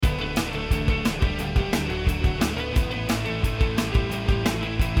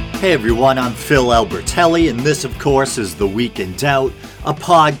Hey everyone, I'm Phil Albertelli, and this, of course, is The Week in Doubt, a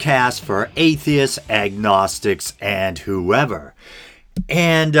podcast for atheists, agnostics, and whoever.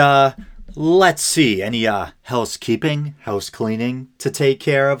 And, let's see, any house cleaning to take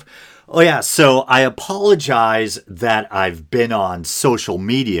care of? Oh yeah, so I apologize that I've been on social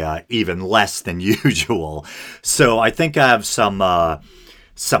media even less than usual. So I think I have some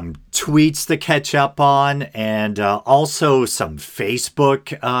tweets to catch up on, and also some Facebook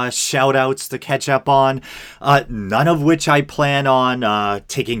shout-outs to catch up on, none of which I plan on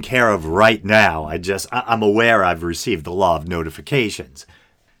taking care of right now. I'm aware I've received a lot of notifications.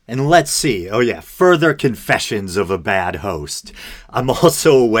 And let's see, further confessions of a bad host. I'm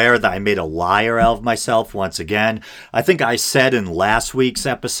also aware that I made a liar out of myself once again. I think I said in last week's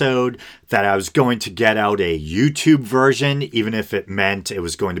episode that I was going to get out a YouTube version, even if it meant it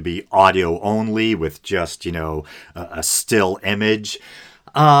was going to be audio only with just, a still image.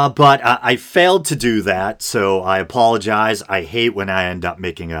 But I failed to do that, so I apologize. I hate when I end up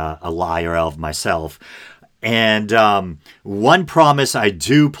making a liar out of myself. And one promise I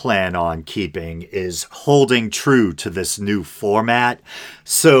do plan on keeping is holding true to this new format.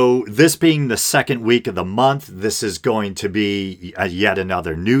 So this being the second week of the month, this is going to be yet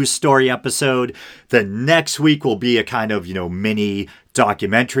another news story episode. The next week will be a kind of, mini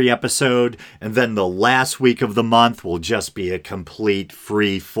documentary episode. And then the last week of the month will just be a complete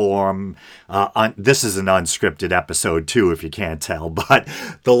free form. This is an unscripted episode too, if you can't tell. But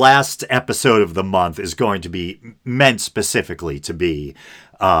the last episode of the month is going to be meant specifically to be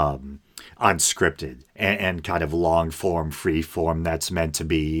unscripted and kind of long form, free form. That's meant to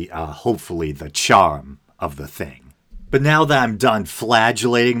be hopefully the charm of the thing. But now that I'm done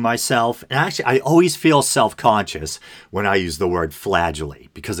flagellating myself, and actually I always feel self-conscious when I use the word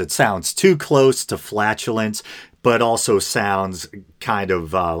flagellate because it sounds too close to flatulence, but also sounds kind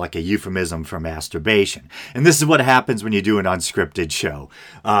of like a euphemism for masturbation. And this is what happens when you do an unscripted show.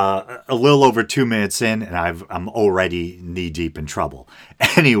 A little over 2 minutes in, and I'm already knee-deep in trouble.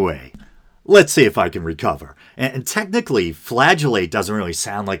 Anyway, let's see if I can recover. And technically, flagellate doesn't really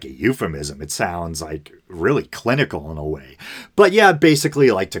sound like a euphemism. It sounds like really clinical in a way. But yeah, basically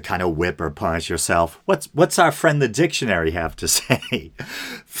like to kind of whip or punish yourself. What's our friend the dictionary have to say?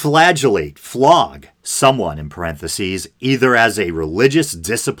 Flagellate, flog, someone in parentheses, either as a religious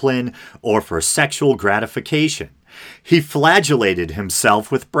discipline or for sexual gratification. He flagellated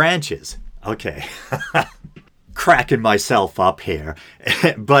himself with branches. Okay. Cracking myself up here.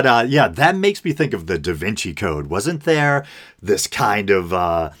 But that makes me think of the Da Vinci Code. Wasn't there this kind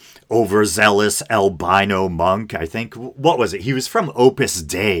of overzealous albino monk? I think, what was it? He was from Opus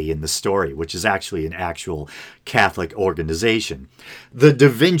Dei in the story, which is actually an actual Catholic organization. The Da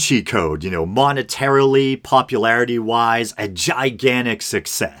Vinci Code, monetarily, popularity-wise, a gigantic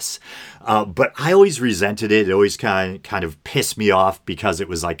success. But I always resented it. It always kind of pissed me off because it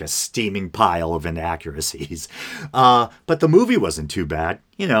was like a steaming pile of inaccuracies. But the movie wasn't too bad.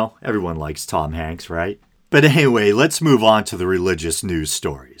 Everyone likes Tom Hanks, right? But anyway, let's move on to the religious news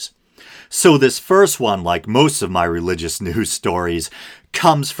stories. So this first one, like most of my religious news stories,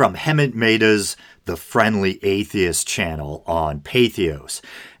 comes from Hemant Mehta's The Friendly Atheist channel on Patheos.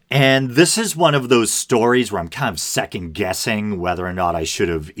 And this is one of those stories where I'm kind of second-guessing whether or not I should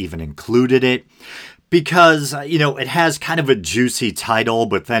have even included it. Because, it has kind of a juicy title,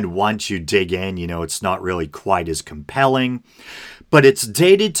 but then once you dig in, it's not really quite as compelling. But it's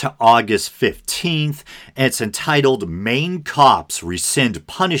dated to August 15th, and it's entitled Maine Cops Rescind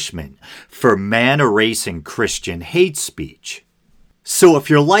Punishment for Man Erasing Christian Hate Speech. So if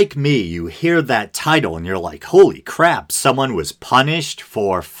you're like me, you hear that title and you're like, holy crap, someone was punished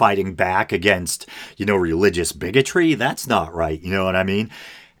for fighting back against, religious bigotry? That's not right, you know what I mean?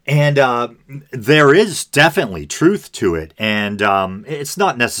 And there is definitely truth to it, and it's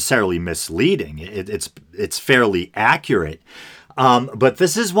not necessarily misleading. It's fairly accurate. But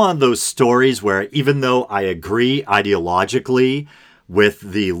this is one of those stories where even though I agree ideologically with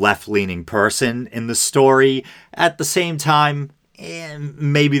the left-leaning person in the story, at the same time,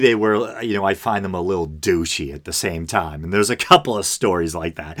 maybe they were, I find them a little douchey at the same time. And there's a couple of stories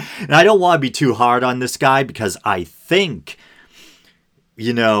like that. And I don't want to be too hard on this guy because I think,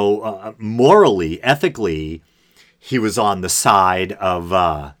 morally, ethically, he was on the side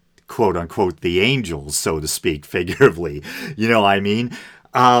of, quote unquote, the angels, so to speak, figuratively. You know what I mean?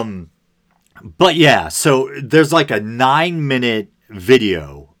 But yeah, so there's like a 9-minute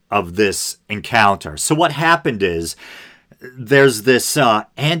video of this encounter. So what happened is there's this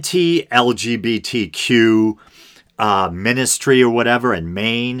anti-LGBTQ ministry or whatever in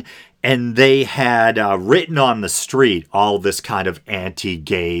Maine, and they had written on the street all this kind of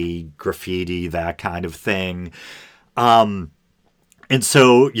anti-gay graffiti, that kind of thing. And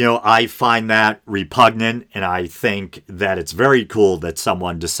so, I find that repugnant, and I think that it's very cool that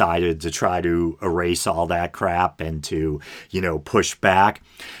someone decided to try to erase all that crap and to, push back.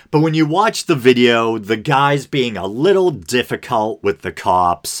 But when you watch the video, the guy's being a little difficult with the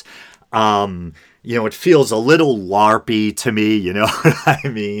cops. It feels a little LARPy to me, you know what I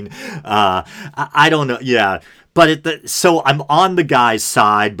mean? I don't know, yeah. But so I'm on the guy's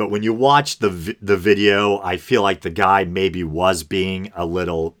side, but when you watch the video, I feel like the guy maybe was being a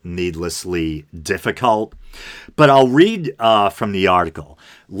little needlessly difficult. But I'll read from the article.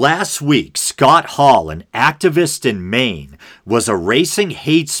 Last week, Scott Hall, an activist in Maine, was erasing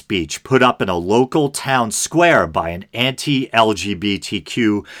hate speech put up in a local town square by an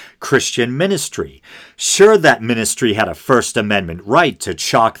anti-LGBTQ Christian ministry. Sure, that ministry had a First Amendment right to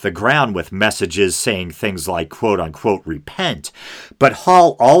chalk the ground with messages saying things like, quote-unquote, repent, but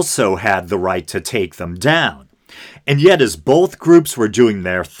Hall also had the right to take them down. And yet, as both groups were doing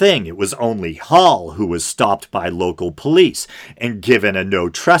their thing, it was only Hall who was stopped by local police and given a no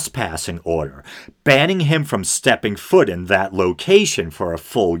trespassing order, banning him from stepping foot in that location for a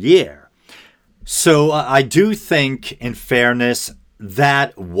full year. So I do think, in fairness,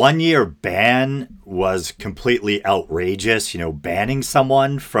 that 1-year ban was completely outrageous. Banning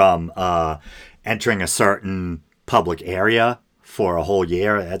someone from entering a certain public area for a whole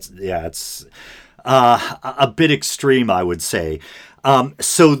year. It's a bit extreme, I would say.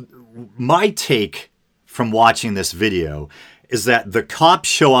 So my take from watching this video is that the cops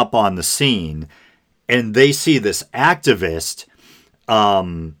show up on the scene and they see this activist,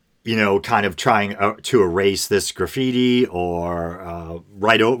 kind of trying to erase this graffiti or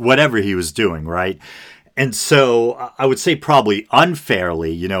write whatever he was doing, right? And so I would say probably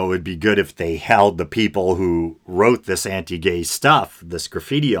unfairly, it would be good if they held the people who wrote this anti-gay stuff, this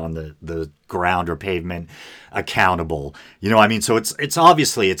graffiti on the ground or pavement, accountable. So it's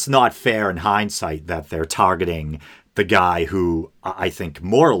obviously, it's not fair in hindsight that they're targeting the guy who I think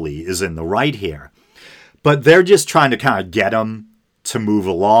morally is in the right here. But they're just trying to kind of get him to move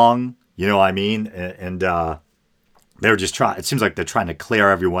along, And they're just trying, it seems like they're trying to clear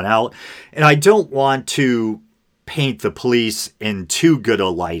everyone out. And I don't want to paint the police in too good a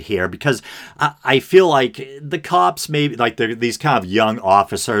light here because I feel like the cops maybe, like they're these kind of young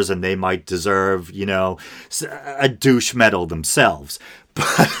officers and they might deserve, a douche medal themselves.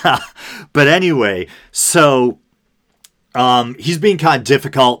 But anyway, so he's being kind of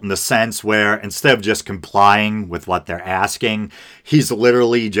difficult in the sense where instead of just complying with what they're asking, he's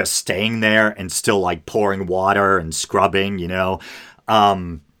literally just staying there and still like pouring water and scrubbing, where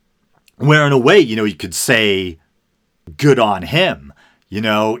in a way, you could say good on him.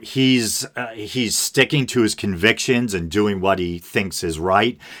 He's sticking to his convictions and doing what he thinks is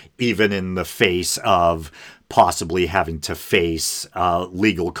right, even in the face of possibly having to face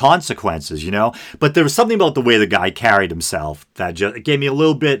legal consequences, But there was something about the way the guy carried himself that just gave me a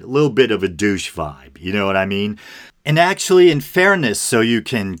little bit of a douche vibe. You know what I mean? And actually, in fairness, so you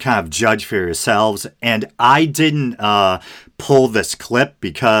can kind of judge for yourselves, and I didn't pull this clip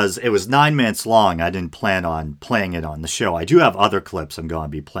because it was 9 minutes long. I didn't plan on playing it on the show. I do have other clips I'm going to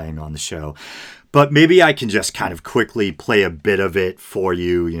be playing on the show. But maybe I can just kind of quickly play a bit of it for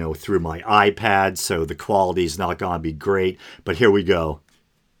you, through my iPad, so the quality's not going to be great. But here we go.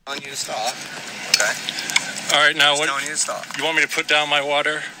 I want you to stop. Okay. All right, now what? Telling you to stop. You want me to put down my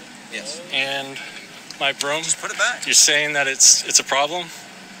water? Yes. And my broom? Just put it back. You're saying that it's a problem?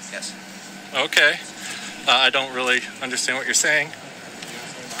 Yes. Okay. I don't really understand what you're saying.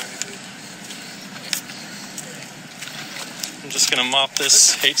 I'm just going to mop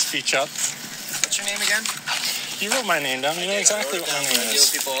this hate speech up. What's your name again? You wrote my name down. You know exactly what my name is. I deal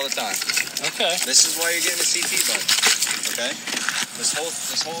with people all the time. Okay. This is why you're getting a CT, bud. Okay?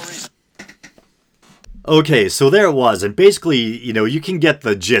 This whole reason. Okay, so there it was. And basically, you can get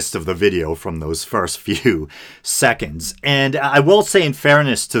the gist of the video from those first few seconds. And I will say, in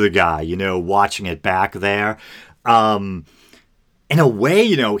fairness to the guy, watching it back there, in a way,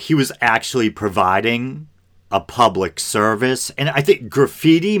 he was actually providing a public service. And I think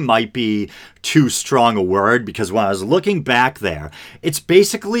graffiti might be too strong a word because when I was looking back there, it's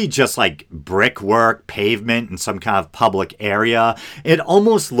basically just like brickwork, pavement in some kind of public area. It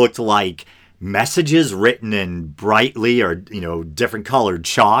almost looked like messages written in brightly or, different colored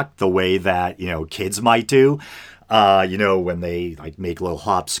chalk, the way that, kids might do. When they like make little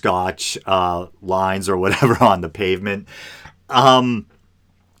hopscotch lines or whatever on the pavement.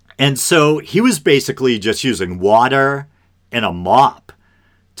 And so he was basically just using water and a mop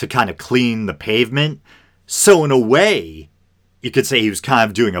to kind of clean the pavement. So in a way, you could say he was kind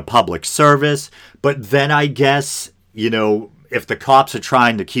of doing a public service. But then I guess, if the cops are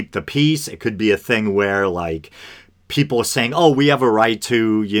trying to keep the peace, it could be a thing where, like, people are saying, oh, we have a right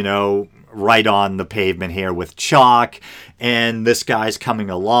to, write on the pavement here with chalk, and this guy's coming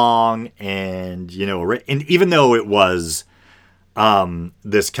along, and, and even though it was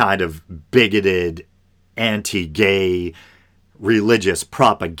this kind of bigoted, anti-gay religious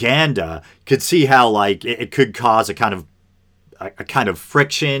propaganda, could see how, like, it could cause a kind of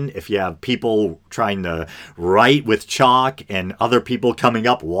friction if you have people trying to write with chalk and other people coming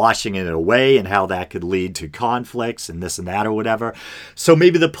up washing it away, and how that could lead to conflicts and this and that or whatever. So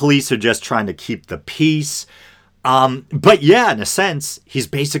maybe the police are just trying to keep the peace. But yeah, in a sense, he's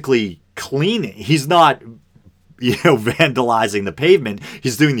basically cleaning. He's not, vandalizing the pavement.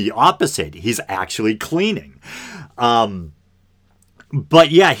 He's doing the opposite. He's actually cleaning.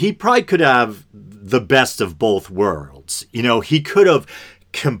 But yeah, he probably could have the best of both worlds. He could have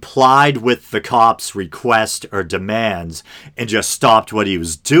complied with the cops' request or demands and just stopped what he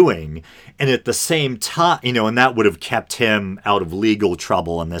was doing. And at the same time, and that would have kept him out of legal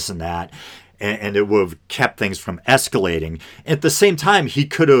trouble and this and that. And it would have kept things from escalating. At the same time, he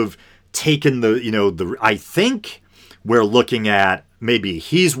could have taken I think we're looking at maybe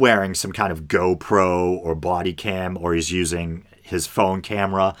he's wearing some kind of GoPro or body cam, or he's using his phone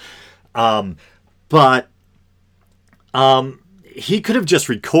camera. But he could have just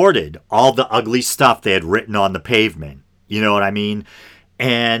recorded all the ugly stuff they had written on the pavement. You know what I mean?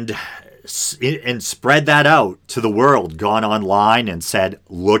 And spread that out to the world, gone online and said,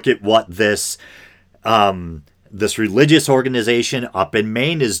 look at what this religious organization up in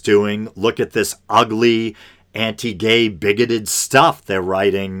Maine is doing. Look at this ugly, anti-gay, bigoted stuff they're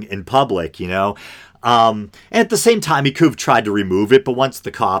writing in public, And at the same time, he could have tried to remove it, but once the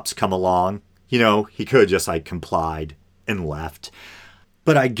cops come along, he could have just, like, complied and left.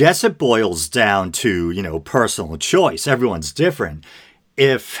 But I guess it boils down to, personal choice. Everyone's different.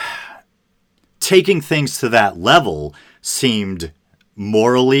 If taking things to that level seemed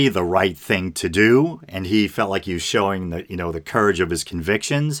morally the right thing to do, and he felt like he was showing the courage of his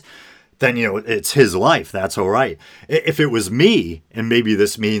convictions, then, it's his life. That's all right. If it was me, and maybe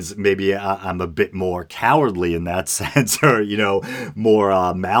this means maybe I'm a bit more cowardly in that sense, or,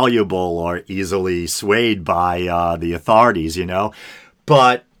 more malleable or easily swayed by the authorities,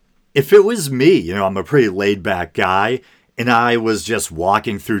 But if it was me, I'm a pretty laid back guy, and I was just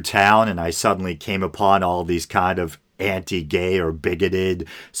walking through town and I suddenly came upon all these kind of anti-gay or bigoted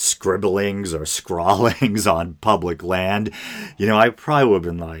scribblings or scrawlings on public land, I probably would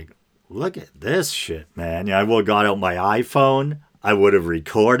have been like, look at this shit, man. I would have got out my iPhone. I would have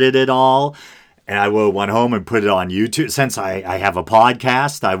recorded it all. And I would have went home and put it on YouTube. Since I have a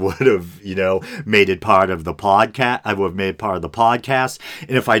podcast, I would have, made it part of the podcast. I would have made it part of the podcast.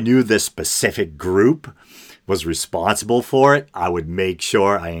 And if I knew this specific group was responsible for it, I would make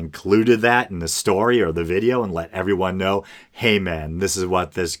sure I included that in the story or the video and let everyone know, hey, man, this is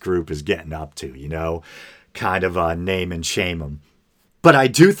what this group is getting up to, kind of name and shame them. But I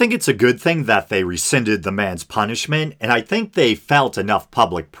do think it's a good thing that they rescinded the man's punishment, and I think they felt enough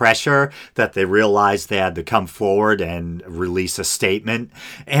public pressure that they realized they had to come forward and release a statement.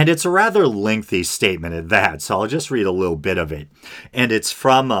 And it's a rather lengthy statement at that, so I'll just read a little bit of it. And it's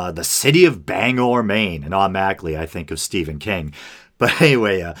from the city of Bangor, Maine, and automatically I think of Stephen King. But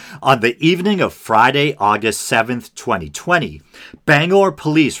anyway, on the evening of Friday, August 7th, 2020, Bangor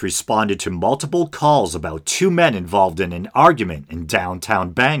police responded to multiple calls about two men involved in an argument in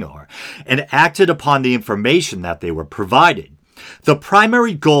downtown Bangor and acted upon the information that they were provided. The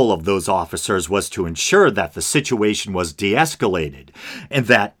primary goal of those officers was to ensure that the situation was de-escalated and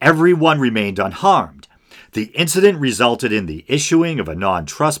that everyone remained unharmed. The incident resulted in the issuing of a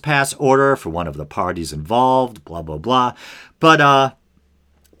non-trespass order for one of the parties involved, blah, blah, blah. But,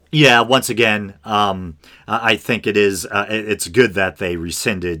 yeah, once again, I think it's good that they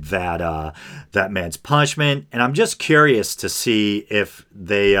rescinded that man's punishment. And I'm just curious to see if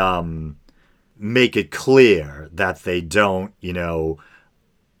they make it clear that they don't,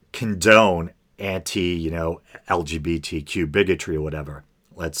 condone anti-LGBTQ bigotry or whatever.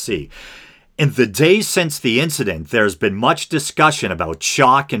 Let's see. In the days since the incident, there's been much discussion about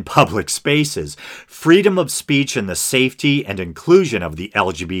chalk in public spaces, freedom of speech, and the safety and inclusion of the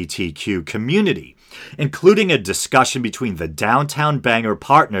LGBTQ community, including a discussion between the Downtown Bangor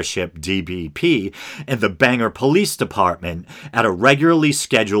Partnership, DBP, and the Bangor Police Department at a regularly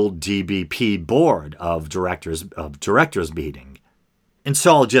scheduled DBP Board of Directors meeting. And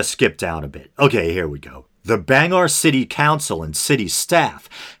so I'll just skip down a bit. Okay, here we go. The Bangor City Council and city staff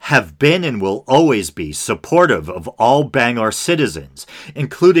have been and will always be supportive of all Bangor citizens,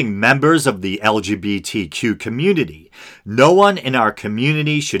 including members of the LGBTQ community. No one in our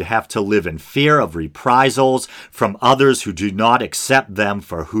community should have to live in fear of reprisals from others who do not accept them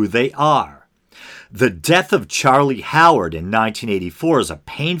for who they are. The death of Charlie Howard in 1984 is a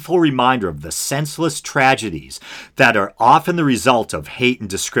painful reminder of the senseless tragedies that are often the result of hate and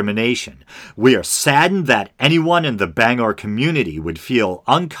discrimination. We are saddened that anyone in the Bangor community would feel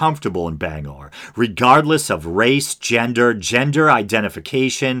uncomfortable in Bangor, regardless of race, gender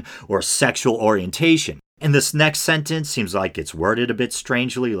identification, or sexual orientation. And this next sentence seems like it's worded a bit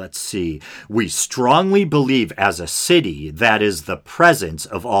strangely. Let's see. We strongly believe as a city that is the presence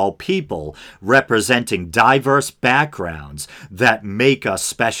of all people representing diverse backgrounds that make us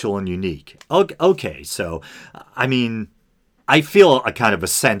special and unique. Okay, so, I mean, I feel a kind of a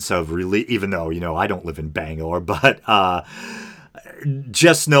sense of relief, even though, I don't live in Bangor, but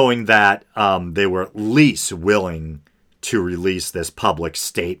just knowing that they were at least willing to release this public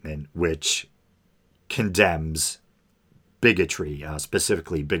statement, which condemns bigotry,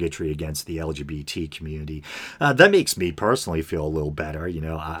 specifically bigotry against the LGBT community. That makes me personally feel a little better.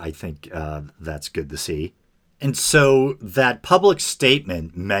 I think that's good to see. And so that public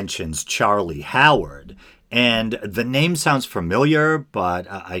statement mentions Charlie Howard, and the name sounds familiar, but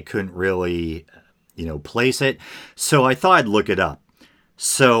I couldn't really, place it. So I thought I'd look it up.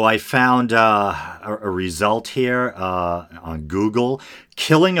 So I found a result here on Google.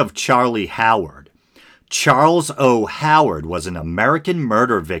 Killing of Charlie Howard. Charles O. Howard was an American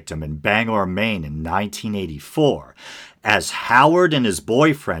murder victim in Bangor, Maine in 1984. As Howard and his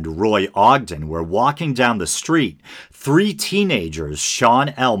boyfriend, Roy Ogden, were walking down the street, three teenagers, Sean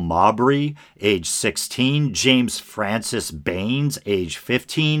L. Mabry, age 16, James Francis Baines, age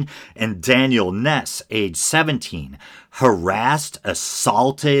 15, and Daniel Ness, age 17, harassed,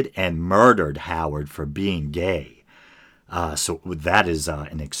 assaulted, and murdered Howard for being gay. So that is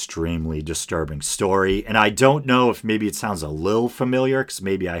an extremely disturbing story. And I don't know if maybe it sounds a little familiar because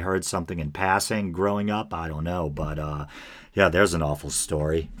maybe I heard something in passing growing up. I don't know. But yeah, there's an awful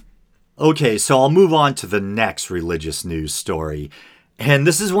story. Okay, so I'll move on to the next religious news story. And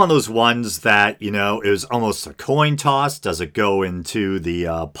this is one of those ones that, it was almost a coin toss. Does it go into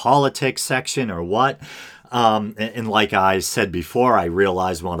the politics section or what? And like I said before, I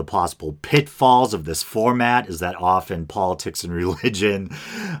realized one of the possible pitfalls of this format is that often politics and religion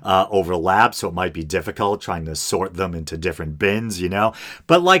overlap, so it might be difficult trying to sort them into different bins,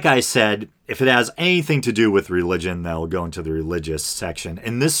 But like I said, if it has anything to do with religion, then we'll go into the religious section.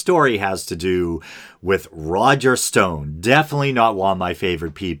 And this story has to do with Roger Stone, definitely not one of my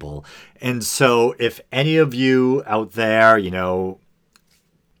favorite people. And so if any of you out there,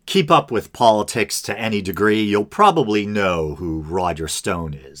 keep up with politics to any degree, you'll probably know who Roger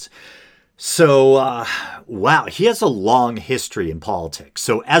Stone is. So, wow, he has a long history in politics.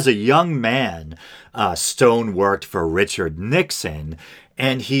 So as a young man, Stone worked for Richard Nixon,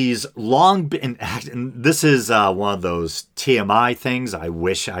 and he's long been, and this is one of those TMI things. I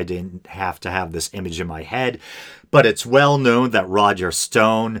wish I didn't have to have this image in my head. But it's well known that Roger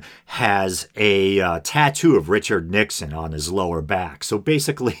Stone has a tattoo of Richard Nixon on his lower back. So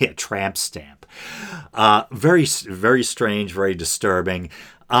basically a tramp stamp. Very, very strange, very disturbing.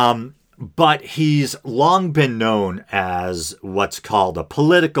 But he's long been known as what's called a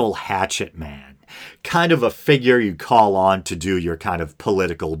political hatchet man. Kind of a figure you call on to do your kind of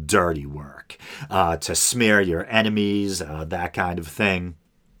political dirty work. To smear your enemies, that kind of thing.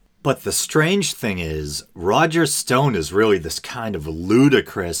 But the strange thing is, Roger Stone is really this kind of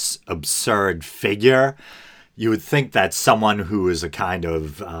ludicrous, absurd figure. You would think that someone who is a kind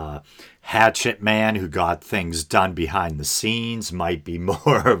of hatchet man who got things done behind the scenes might be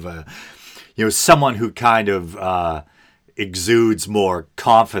more of a, someone who kind of exudes more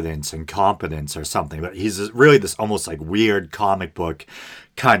confidence and competence or something. But he's really this almost like weird comic book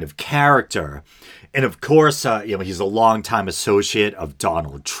kind of character. And of course, he's a longtime associate of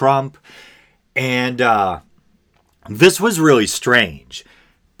Donald Trump. And this was really strange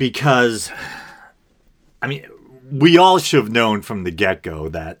because, we all should have known from the get-go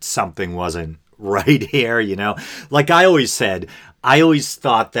that something wasn't right here, Like I always said, I always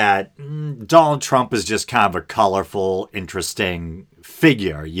thought that Donald Trump is just kind of a colorful, interesting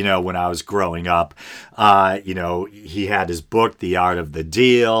figure, when I was growing up. He had his book, The Art of the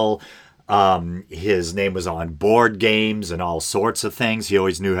Deal. His name was on board games and all sorts of things. He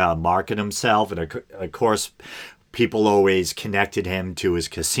always knew how to market himself. And of course, People always connected him to his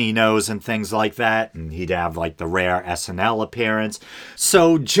casinos and things like that, and he'd have like the rare SNL appearance.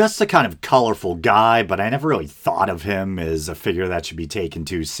 So just a kind of colorful guy, but I never really thought of him as a figure that should be taken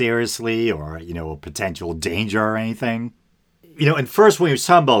too seriously or, a potential danger or anything. And first when he was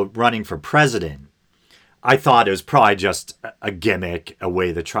talking about running for president, I thought it was probably just a gimmick, a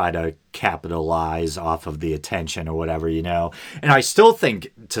way to try to capitalize off of the attention or whatever, And I still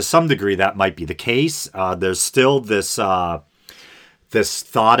think, to some degree, that might be the case. There's still this thought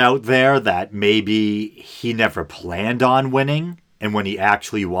out there that maybe he never planned on winning, and when he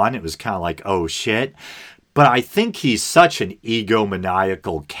actually won, it was kind of like, oh shit. But I think he's such an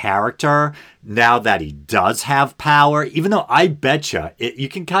egomaniacal character now that he does have power, even though I betcha you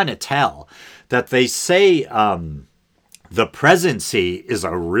can kind of tell that they say the presidency is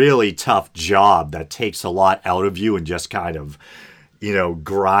a really tough job that takes a lot out of you and just kind of,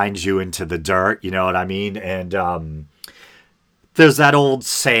 grinds you into the dirt, you know what I mean? And there's that old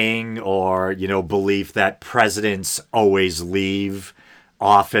saying or, belief that presidents always leave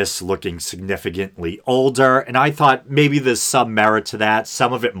office looking significantly older, and I thought maybe there's some merit to that.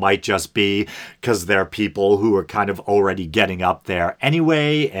 Some of it might just be because they're people who are kind of already getting up there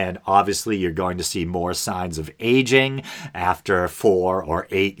anyway, and obviously you're going to see more signs of aging after 4 or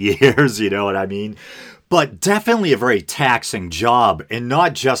 8 years, you know what I mean? But definitely a very taxing job, and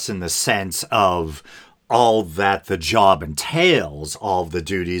not just in the sense of all that the job entails, all of the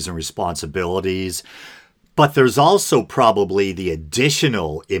duties and responsibilities, but there's also probably the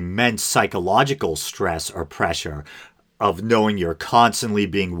additional immense psychological stress or pressure of knowing you're constantly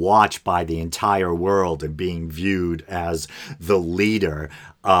being watched by the entire world and being viewed as the leader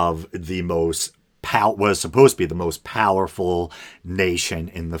of the most was supposed to be the most powerful nation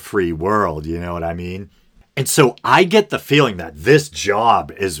in the free world, you know what I mean? And so I get the feeling that this job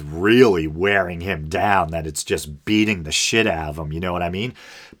is really wearing him down, that it's just beating the shit out of him, you know what I mean?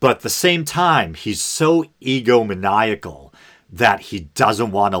 But at the same time, he's so egomaniacal that he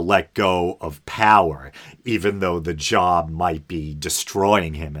doesn't want to let go of power, even though the job might be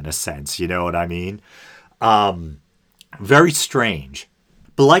destroying him in a sense, you know what I mean? Very strange.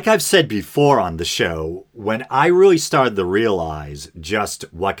 But like I've said before on the show, when I really started to realize just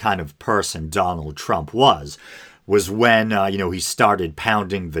what kind of person Donald Trump was when, he started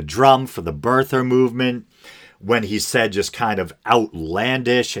pounding the drum for the birther movement, when he said just kind of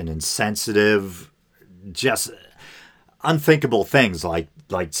outlandish and insensitive, just unthinkable things like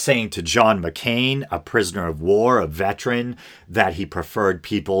saying to John McCain, a prisoner of war, a veteran, that he preferred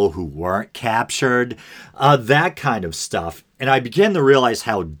people who weren't captured, that kind of stuff. And I began to realize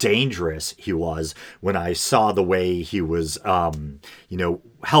how dangerous he was when I saw the way he was,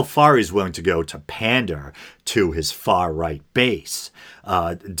 how far he's willing to go to pander to his far-right base.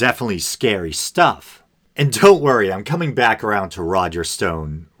 Definitely scary stuff. And don't worry, I'm coming back around to Roger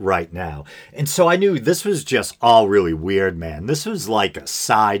Stone right now. And so I knew this was just all really weird, man. This was like a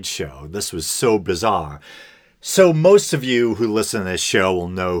sideshow. This was so bizarre. So most of you who listen to this show will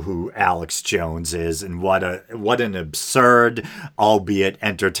know who Alex Jones is and what an absurd, albeit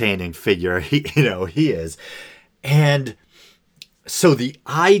entertaining figure he is. And so the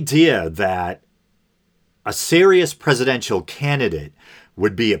idea that a serious presidential candidate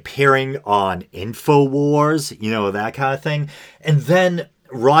would be appearing on InfoWars, that kind of thing. And then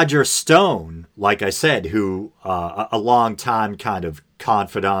Roger Stone, like I said, who a long time kind of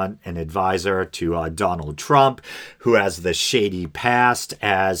confidant and advisor to Donald Trump, who has the shady past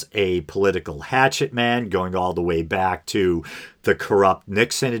as a political hatchet man going all the way back to the corrupt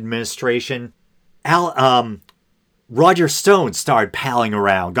Nixon administration. Roger Stone started palling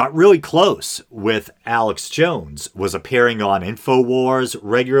around, got really close with Alex Jones, was appearing on InfoWars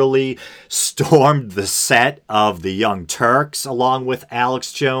regularly, stormed the set of The Young Turks along with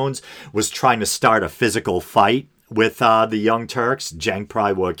Alex Jones, was trying to start a physical fight with the Young Turks. Cenk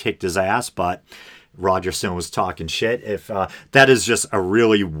probably would have kicked his ass, but Roger Stone was talking shit. If that is just a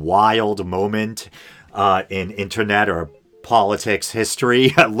really wild moment in internet or politics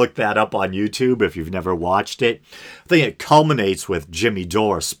history. Look that up on YouTube if you've never watched it. I think it culminates with Jimmy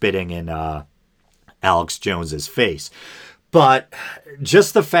Dore spitting in Alex Jones's face. But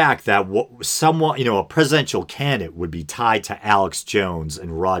just the fact that someone, a presidential candidate would be tied to Alex Jones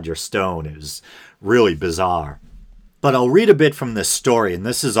and Roger Stone is really bizarre. But I'll read a bit from this story, and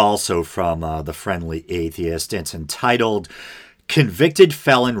this is also from The Friendly Atheist. It's entitled, Convicted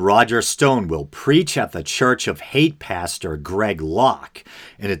felon Roger Stone will preach at the Church of Hate pastor Greg Locke,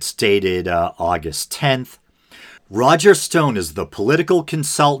 and it's dated August 10th. Roger Stone is the political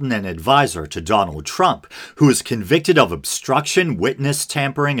consultant and advisor to Donald Trump, who is convicted of obstruction, witness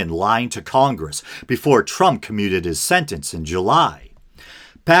tampering, and lying to Congress before Trump commuted his sentence in July.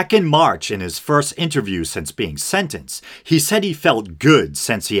 Back in March, in his first interview since being sentenced, he said he felt good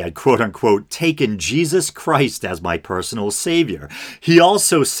since he had quote-unquote taken Jesus Christ as my personal savior. He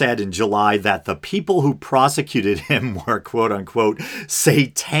also said in July that the people who prosecuted him were quote-unquote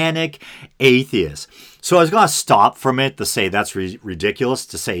satanic atheists. So I was going to stop for a minute to say that's ridiculous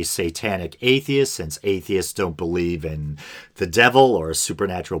to say satanic atheists, since atheists don't believe in the devil or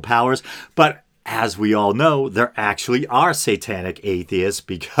supernatural powers. But as we all know, there actually are satanic atheists,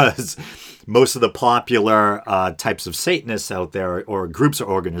 because most of the popular types of Satanists out there, or groups or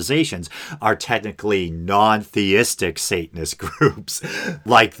organizations, are technically non-theistic Satanist groups,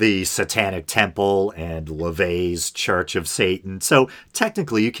 like the Satanic Temple and LaVey's Church of Satan. So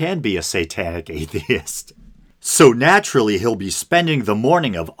technically you can be a satanic atheist. So naturally, he'll be spending the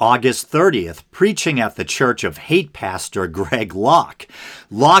morning of August 30th preaching at the Church of Hate pastor Greg Locke.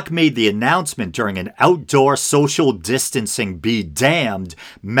 Locke made the announcement during an outdoor social distancing be damned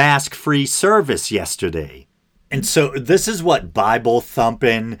mask-free service yesterday. And so this is what Bible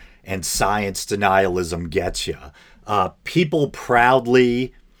thumping and science denialism gets you. People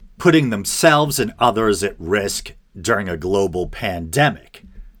proudly putting themselves and others at risk during a global pandemic.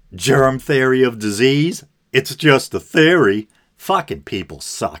 Germ theory of disease? It's just a theory. Fucking people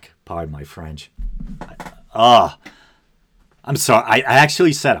suck. Pardon my French. I'm sorry. I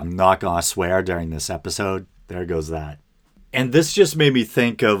actually said I'm not going to swear during this episode. There goes that. And this just made me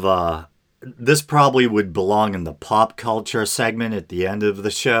think of, this probably would belong in the pop culture segment at the end of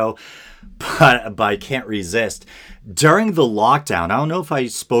the show, but I can't resist. During the lockdown, I don't know if I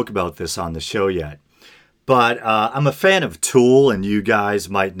spoke about this on the show yet, but I'm a fan of Tool, and you guys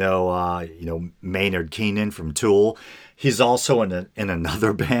might know, Maynard Keenan from Tool. He's also in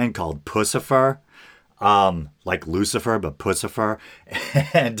another band called Pussifer, like Lucifer, but Pussifer.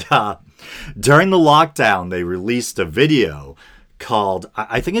 And during the lockdown, they released a video called,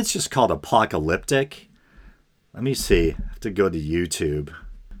 I think it's just called Apocalyptic. Let me see. I have to go to YouTube.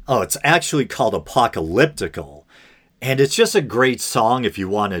 Oh, it's actually called Apocalyptical. And it's just a great song if you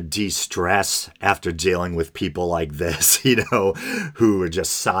want to de-stress after dealing with people like this, who are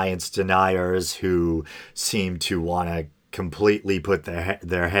just science deniers, who seem to want to completely put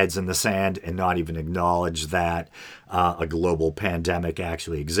their heads in the sand and not even acknowledge that a global pandemic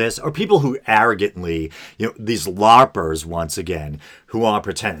actually exists. Or people who arrogantly, these LARPers, once again, who want to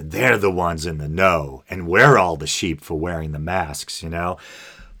pretend they're the ones in the know and we're all the sheep for wearing the masks,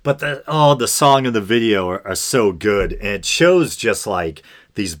 But the song and the video are so good. And it shows just like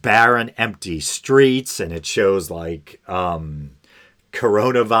these barren, empty streets. And it shows like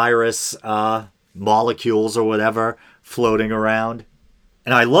coronavirus molecules or whatever floating around.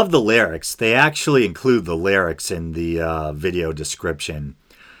 And I love the lyrics. They actually include the lyrics in the video description.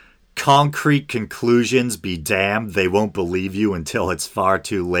 Concrete conclusions be damned. They won't believe you until it's far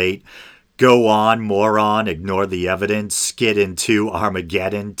too late. Go on, moron, ignore the evidence, skid into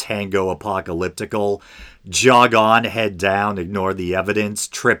Armageddon, tango apocalyptical, jog on, head down, ignore the evidence,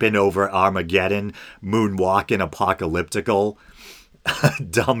 tripping over Armageddon, moonwalking apocalyptical,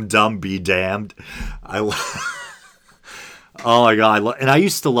 dumb, be damned. Oh my God. And I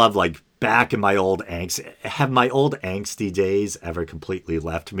used to love, like, back in my old angst, have my old angsty days ever completely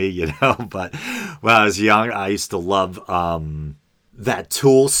left me, But when I was young, I used to love, that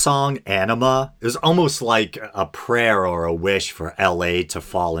Tool song, Anima. It was almost like a prayer or a wish for LA to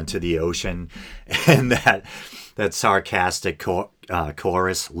fall into the ocean. And that sarcastic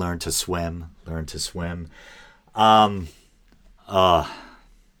chorus, learn to swim. Yep.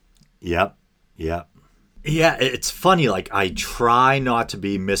 Yeah, it's funny, like, I try not to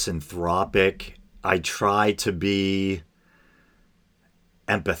be misanthropic. I try to be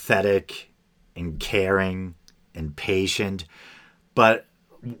empathetic and caring and patient. But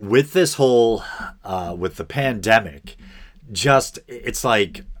with this whole, with the pandemic, it's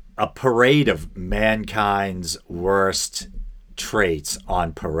like a parade of mankind's worst traits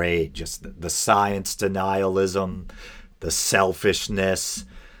on parade. Just the science denialism, the selfishness,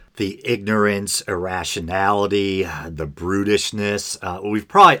 the ignorance, irrationality, the brutishness. We've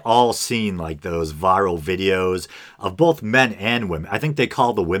probably all seen like those viral videos of both men and women. I think they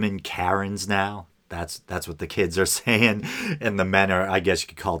call the women Karens now. That's what the kids are saying. And the men are, I guess you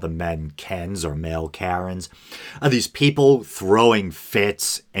could call the men Kens or male Karens. These people throwing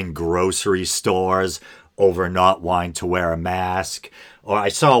fits in grocery stores over not wanting to wear a mask. Or I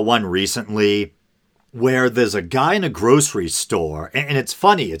saw one recently where there's a guy in a grocery store, and it's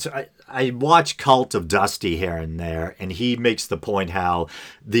funny. I watch Cult of Dusty here and there, and he makes the point how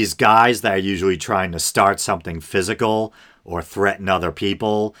these guys that are usually trying to start something physical or threaten other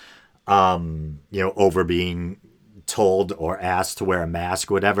people, over being told or asked to wear a mask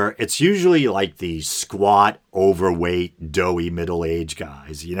or whatever, it's usually like the squat, overweight, doughy middle-aged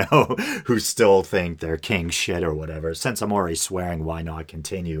guys, who still think they're king shit or whatever. Since I'm already swearing, why not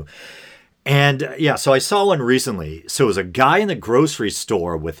continue? And so I saw one recently. So it was a guy in the grocery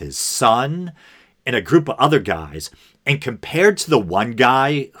store with his son and a group of other guys. And compared to the one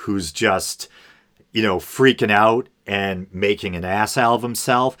guy who's just, freaking out and making an ass out of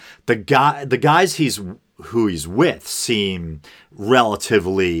himself, the guys who he's with seem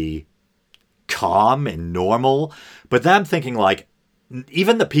relatively calm and normal. But then I'm thinking, like,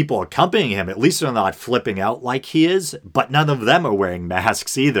 even the people accompanying him, at least they're not flipping out like he is, but none of them are wearing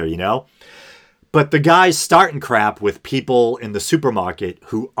masks either, But the guy's starting crap with people in the supermarket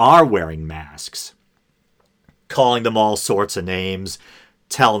who are wearing masks, calling them all sorts of names,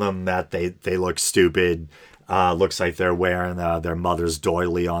 telling them that they look stupid, looks like they're wearing their mother's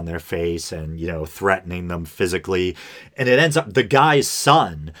doily on their face and, threatening them physically. And it ends up the guy's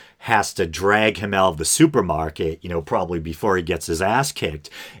son has to drag him out of the supermarket, probably before he gets his ass kicked.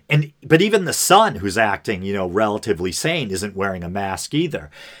 But even the son, who's acting, relatively sane, isn't wearing a mask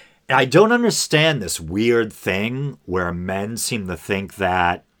either. And I don't understand this weird thing where men seem to think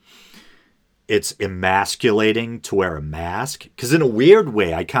that it's emasculating to wear a mask. Because in a weird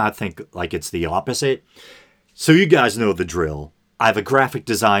way, I kind of think like it's the opposite. So you guys know the drill. I have a graphic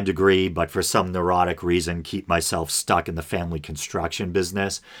design degree, but for some neurotic reason, keep myself stuck in the family construction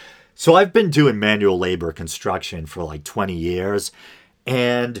business. So I've been doing manual labor construction for like 20 years.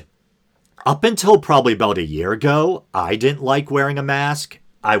 And up until probably about a year ago, I didn't like wearing a mask.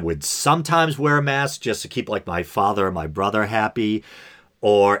 I would sometimes wear a mask just to keep like my father or my brother happy,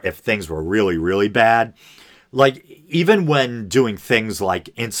 or if things were really, really bad. Like, even when doing things like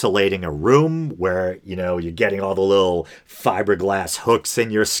insulating a room where, you're getting all the little fiberglass hooks in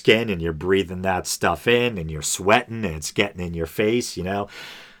your skin and you're breathing that stuff in and you're sweating and it's getting in your face,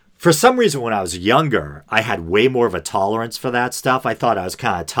 For some reason, when I was younger, I had way more of a tolerance for that stuff. I thought I was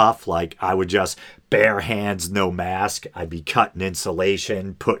kind of tough. Like, I would just bare hands, no mask. I'd be cutting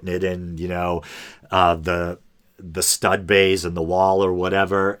insulation, putting it in, the stud bays in the wall or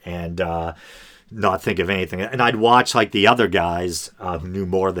whatever, and not think of anything. And I'd watch like the other guys who knew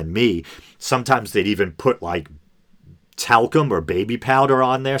more than me. Sometimes they'd even put like talcum or baby powder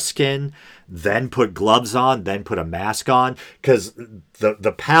on their skin, then put gloves on, then put a mask on, because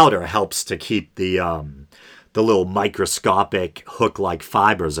the powder helps to keep the little microscopic hook-like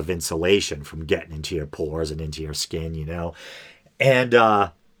fibers of insulation from getting into your pores and into your skin, And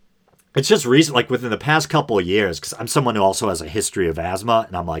it's just recent, like within the past couple of years, because I'm someone who also has a history of asthma,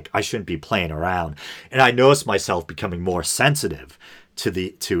 and I'm like, I shouldn't be playing around. And I noticed myself becoming more sensitive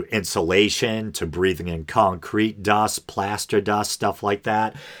to insulation, to breathing in concrete dust, plaster dust, stuff like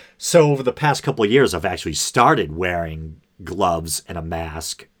that. So over the past couple of years, I've actually started wearing gloves and a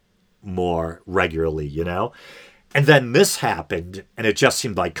mask more regularly, And then this happened, and it just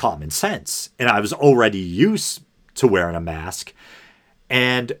seemed like common sense. And I was already used to wearing a mask.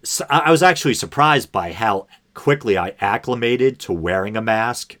 And so I was actually surprised by how quickly I acclimated to wearing a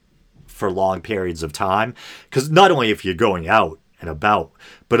mask for long periods of time. Because not only if you're going out and about,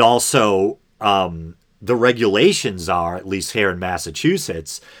 but also the regulations are, at least here in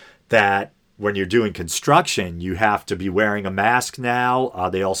Massachusetts, that when you're doing construction, you have to be wearing a mask now.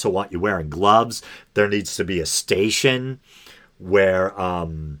 They also want you wearing gloves. There needs to be a station where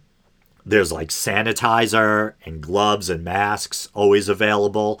there's like sanitizer and gloves and masks always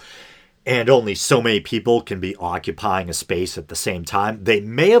available. And only so many people can be occupying a space at the same time. They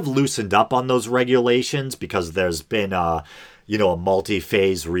may have loosened up on those regulations because there's been a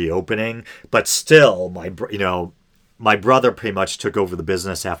multi-phase reopening. But still, my brother pretty much took over the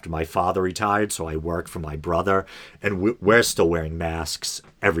business after my father retired, so I work for my brother, and we're still wearing masks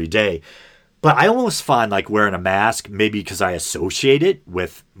every day. But I almost find like wearing a mask, maybe because I associate it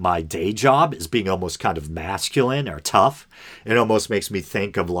with my day job as being almost kind of masculine or tough. It almost makes me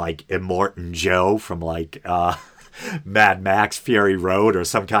think of like Immortan Joe from like Mad Max Fury Road or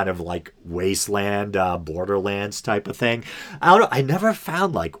some kind of like wasteland, Borderlands type of thing. I don't know. I never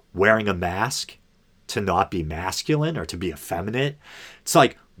found like wearing a mask to not be masculine or to be effeminate. It's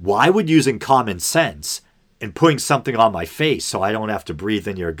like, why would using common sense and putting something on my face so I don't have to breathe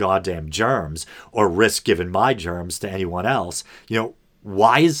in your goddamn germs or risk giving my germs to anyone else,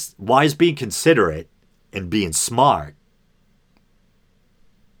 why is being considerate and being smart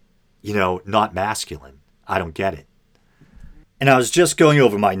not masculine. I don't get it. And I was just going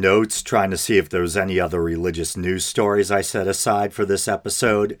over my notes, trying to see if there was any other religious news stories I set aside for this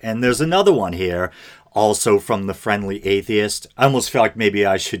episode. And there's another one here, also from the Friendly Atheist. I almost feel like maybe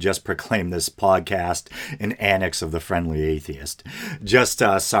I should just proclaim this podcast an annex of the Friendly Atheist. Just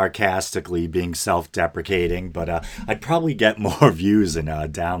sarcastically being self-deprecating, but I'd probably get more views and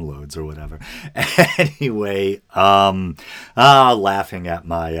downloads or whatever. Anyway, laughing at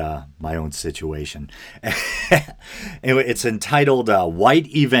my own situation. Anyway, it's entitled White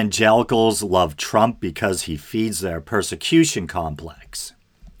Evangelicals Love Trump Because He Feeds Their Persecution Complex.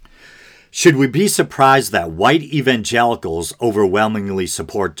 Should we be surprised that white evangelicals overwhelmingly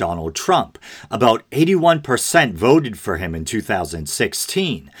support Donald Trump? About 81% voted for him in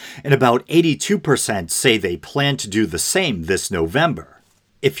 2016, and about 82% say they plan to do the same this November.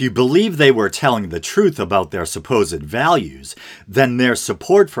 If you believe they were telling the truth about their supposed values, then their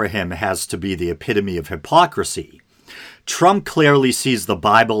support for him has to be the epitome of hypocrisy. Trump clearly sees the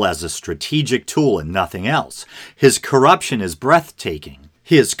Bible as a strategic tool and nothing else. His corruption is breathtaking.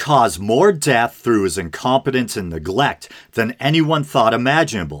 He has caused more death through his incompetence and neglect than anyone thought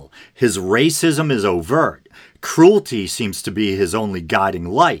imaginable. His racism is overt. Cruelty seems to be his only guiding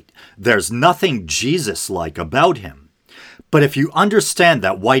light. There's nothing Jesus-like about him. But if you understand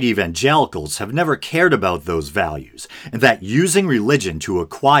that white evangelicals have never cared about those values, and that using religion to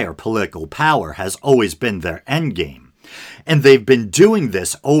acquire political power has always been their endgame, and they've been doing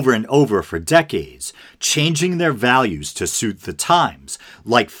this over and over for decades, changing their values to suit the times,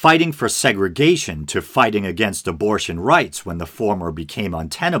 like fighting for segregation to fighting against abortion rights when the former became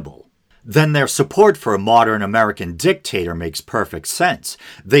untenable, then their support for a modern American dictator makes perfect sense.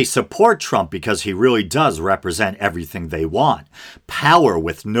 They support Trump because he really does represent everything they want, power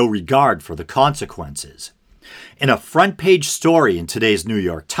with no regard for the consequences. In a front-page story in today's New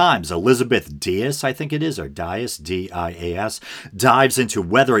York Times, Elizabeth Dias, I think it is, or Dias, D-I-A-S, dives into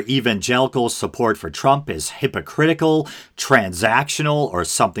whether evangelicals' support for Trump is hypocritical, transactional, or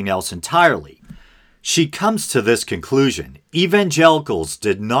something else entirely. She comes to this conclusion. Evangelicals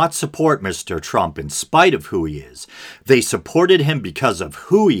did not support Mr. Trump in spite of who he is. They supported him because of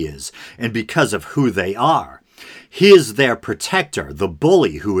who he is and because of who they are. He is their protector, the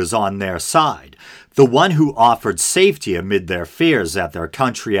bully who is on their side, the one who offered safety amid their fears that their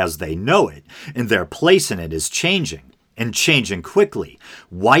country as they know it and their place in it is changing, and changing quickly.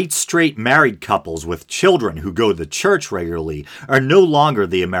 White, straight, married couples with children who go to church regularly are no longer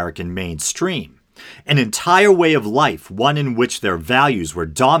the American mainstream. An entire way of life, one in which their values were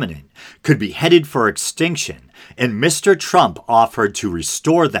dominant, could be headed for extinction, and Mr. Trump offered to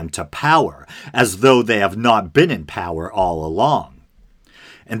restore them to power, as though they have not been in power all along.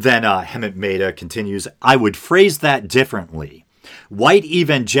 And then Hemant Mehta continues, I would phrase that differently. White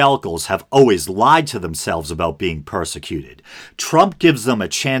evangelicals have always lied to themselves about being persecuted. Trump gives them a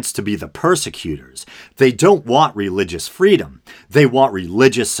chance to be the persecutors. They don't want religious freedom. They want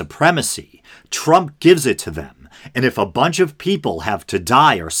religious supremacy. Trump gives it to them. And if a bunch of people have to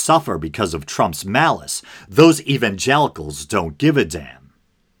die or suffer because of Trump's malice, those evangelicals don't give a damn.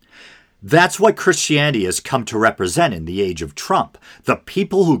 That's what Christianity has come to represent in the age of Trump. The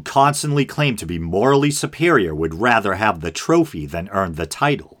people who constantly claim to be morally superior would rather have the trophy than earn the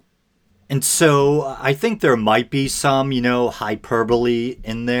title. And so I think there might be some, hyperbole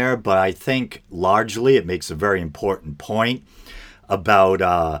in there, but I think largely it makes a very important point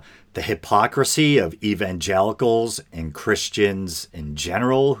about the hypocrisy of evangelicals and Christians in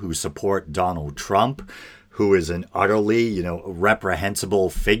general who support Donald Trump, who is an utterly, reprehensible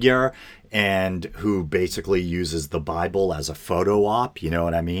figure and who basically uses the Bible as a photo op, you know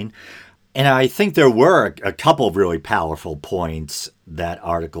what I mean? And I think there were a couple of really powerful points that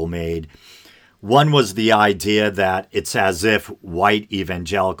article made. One was the idea that it's as if white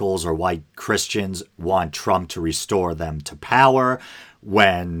evangelicals or white Christians want Trump to restore them to power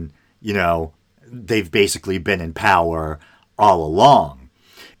when, they've basically been in power all along.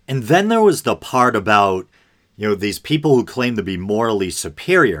 And then there was the part about, these people who claim to be morally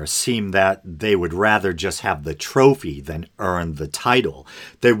superior seem that they would rather just have the trophy than earn the title.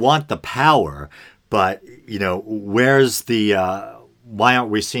 They want the power, but, where's the, why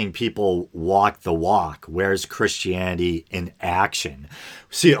aren't we seeing people walk the walk? Where's Christianity in action?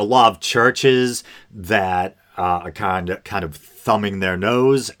 We see a lot of churches that are kind of thumbing their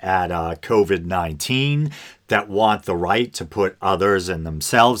nose at COVID-19, that want the right to put others and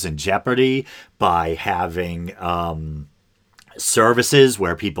themselves in jeopardy by having services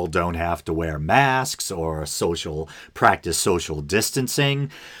where people don't have to wear masks or practice social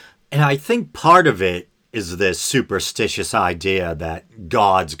distancing. And I think part of it is this superstitious idea that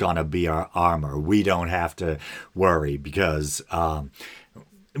God's going to be our armor. We don't have to worry because what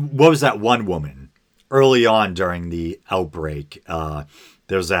was that one woman early on during the outbreak?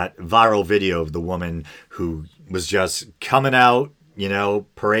 There was that viral video of the woman who was just coming out,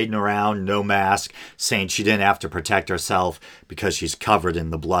 parading around, no mask, saying she didn't have to protect herself because she's covered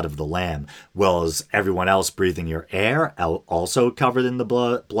in the blood of the Lamb. Well, is everyone else breathing your air also covered in the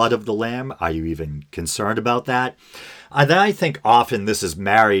blood of the Lamb? Are you even concerned about that? And then I think often this is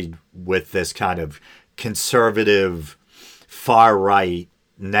married with this kind of conservative, far-right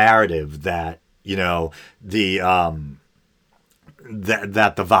narrative that,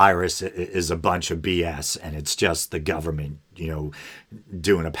 that the virus is a bunch of BS and it's just the government,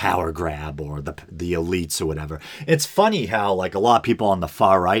 doing a power grab or the elites or whatever. It's funny how like a lot of people on the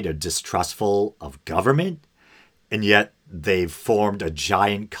far right are distrustful of government, and yet they've formed a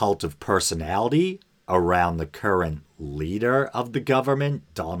giant cult of personality around the current leader of the government,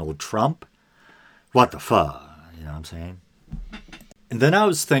 Donald Trump. What the fuck? You know what I'm saying? And then I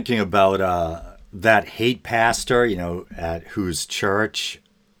was thinking about that hate pastor, at whose church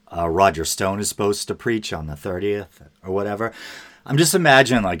Roger Stone is supposed to preach on the 30th or whatever. I'm just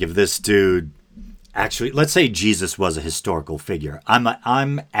imagining like if this dude actually, let's say Jesus was a historical figure.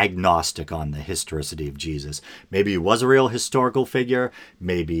 I'm agnostic on the historicity of Jesus. Maybe he was a real historical figure.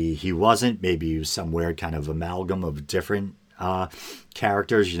 Maybe he wasn't. Maybe he was some weird kind of amalgam of different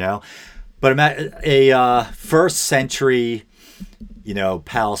characters, But a first century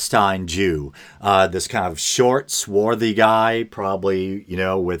Palestine Jew, this kind of short, swarthy guy, probably,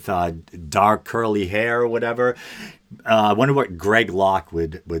 with dark curly hair or whatever. I wonder what Greg Locke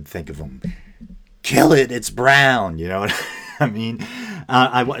would think of him. Kill it, it's brown, you know what I mean?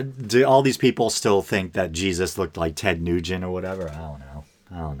 Do all these people still think that Jesus looked like Ted Nugent or whatever? I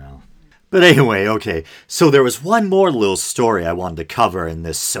don't know. But anyway, okay, so there was one more little story I wanted to cover in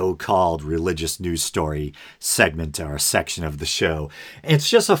this so-called religious news story segment or section of the show. It's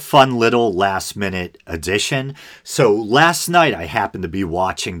just a fun little last-minute addition. So last night I happened to be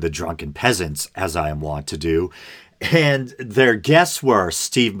watching The Drunken Peasants, as I am wont to do, and their guests were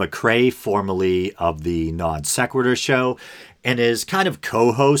Steve McRae, formerly of the Non Sequitur Show, and his kind of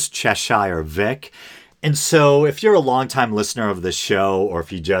co-host, Cheshire Vic. And so if you're a longtime listener of the show, or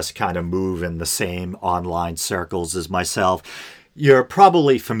if you just kind of move in the same online circles as myself, you're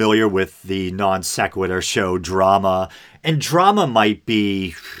probably familiar with the Non Sequitur Show drama. And drama might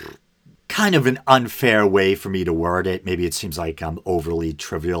be kind of an unfair way for me to word it. Maybe it seems like I'm overly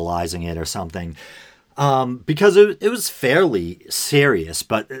trivializing it or something. Because it was fairly serious,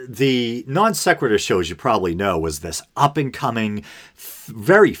 but the Non Sequitur Show, as you probably know, was this up-and-coming,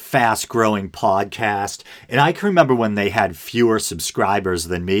 very fast-growing podcast. And I can remember when they had fewer subscribers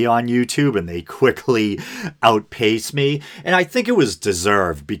than me on YouTube, and they quickly outpaced me. And I think it was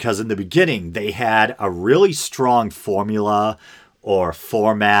deserved, because in the beginning, they had a really strong formula or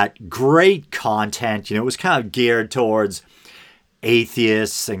format, great content. It was kind of geared towards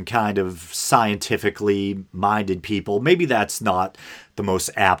atheists and kind of scientifically minded people. Maybe that's not the most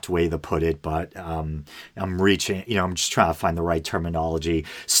apt way to put it, but I'm just trying to find the right terminology.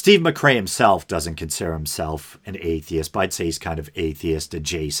 Steve McRae himself doesn't consider himself an atheist, but I'd say he's kind of atheist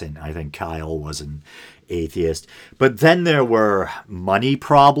adjacent. I think Kyle was an atheist. But then there were money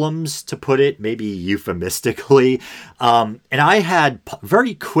problems, to put it maybe euphemistically. And I had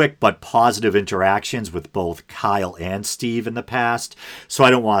very quick but positive interactions with both Kyle and Steve in the past. So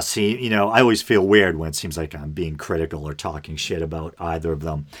I don't want to see, I always feel weird when it seems like I'm being critical or talking shit about either of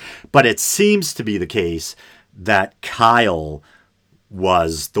them. But it seems to be the case that Kyle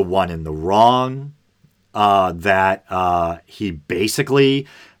was the one in the wrong, that he basically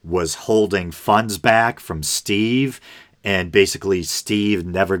was holding funds back from Steve, and basically Steve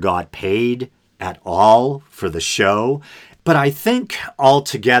never got paid at all for the show. But I think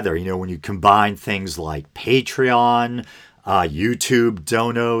altogether, when you combine things like Patreon, YouTube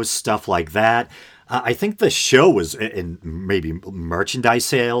donos, stuff like that, I think the show was, in maybe merchandise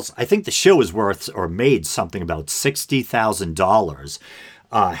sales, I think the show was worth or made something about $60,000.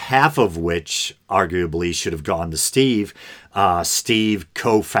 Half of which arguably should have gone to Steve. Steve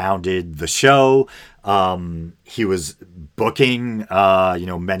co-founded the show. He was booking,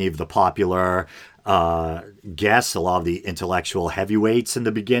 many of the popular guests, a lot of the intellectual heavyweights in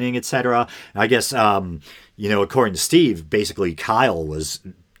the beginning, etc. I guess, according to Steve, basically Kyle was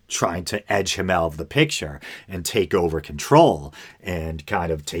trying to edge him out of the picture and take over control and kind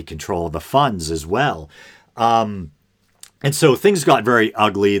of take control of the funds as well. And so things got very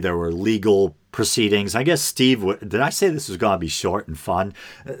ugly. There were legal proceedings. I guess Steve, did I say this was going to be short and fun?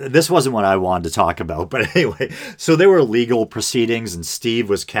 This wasn't what I wanted to talk about, but anyway, so there were legal proceedings, and Steve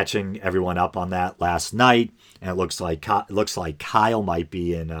was catching everyone up on that last night, and it looks like Kyle might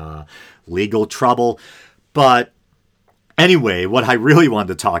be in legal trouble. But anyway, what I really wanted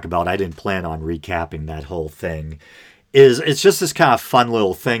to talk about, I didn't plan on recapping that whole thing, is it's just this kind of fun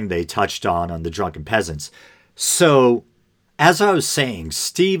little thing they touched on the Drunken Peasants. So, as I was saying,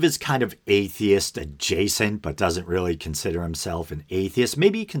 Steve is kind of atheist adjacent, but doesn't really consider himself an atheist.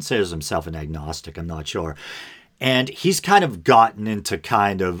 Maybe he considers himself an agnostic, I'm not sure. And he's kind of gotten into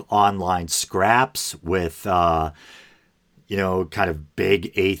kind of online scraps with, kind of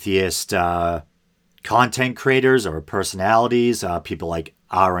big atheist content creators or personalities, people like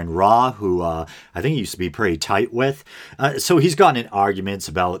Aaron Ra, who I think he used to be pretty tight with. So he's gotten in arguments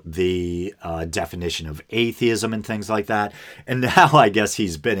about the definition of atheism and things like that. And now I guess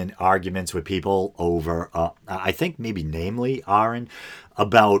he's been in arguments with people over, I think maybe namely Aaron,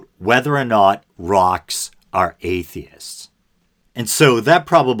 about whether or not rocks are atheists. And so that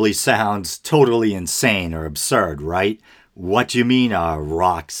probably sounds totally insane or absurd, right? What do you mean are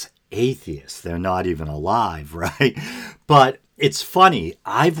rocks atheists? They're not even alive, right? But it's funny.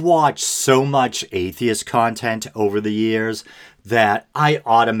 I've watched so much atheist content over the years that I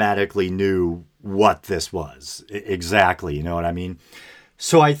automatically knew what this was exactly. You know what I mean?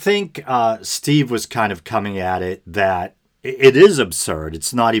 So I think Steve was kind of coming at it that it is absurd.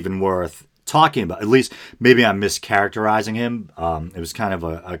 It's not even worth talking about. At least maybe I'm mischaracterizing him. It was kind of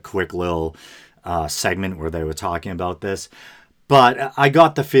a quick little segment where they were talking about this. But I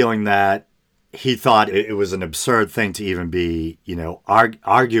got the feeling that he thought it was an absurd thing to even be,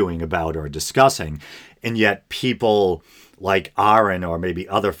 arguing about or discussing. And yet people like Aaron or maybe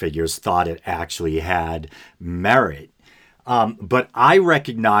other figures thought it actually had merit. But I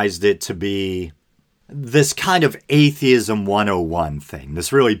recognized it to be this kind of atheism 101 thing,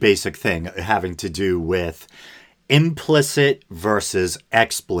 this really basic thing having to do with implicit versus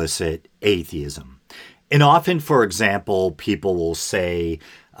explicit atheism. And often, for example, people will say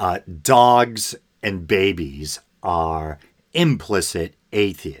dogs and babies are implicit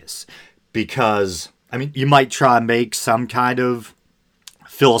atheists because, you might try and make some kind of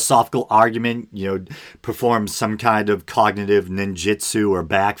philosophical argument, perform some kind of cognitive ninjutsu or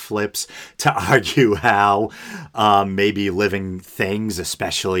backflips to argue how maybe living things,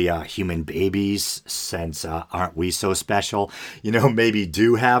 especially human babies, since aren't we so special, maybe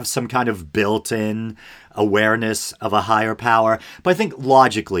do have some kind of built-in awareness of a higher power. But I think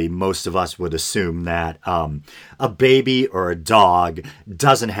logically, most of us would assume that a baby or a dog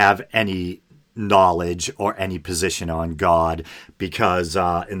doesn't have any knowledge or any position on God because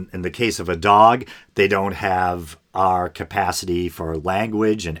in the case of a dog, they don't have our capacity for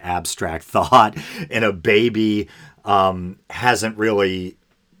language and abstract thought, and a baby hasn't really,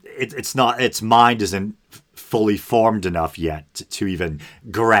 its mind isn't fully formed enough yet to even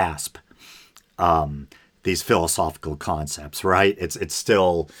grasp these philosophical concepts, right? It's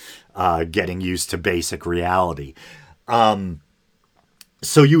still getting used to basic reality.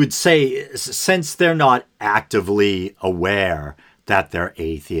 So you would say, since they're not actively aware that they're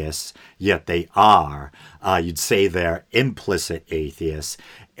atheists, yet they are, you'd say they're implicit atheists.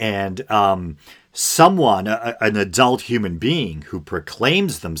 And someone, an adult human being who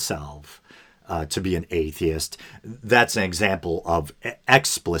proclaims themselves to be an atheist, that's an example of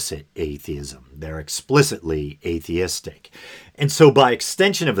explicit atheism. They're explicitly atheistic. And so by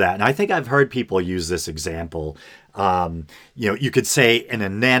extension of that, and I think I've heard people use this example, you could say an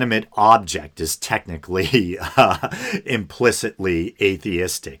inanimate object is technically implicitly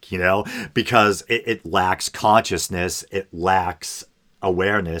atheistic, because it lacks consciousness, it lacks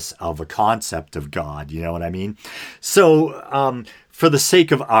awareness of a concept of God, you know what I mean? So for the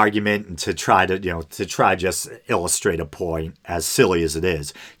sake of argument and to try just illustrate a point, as silly as it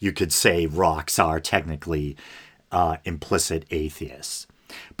is, you could say rocks are technically implicit atheists.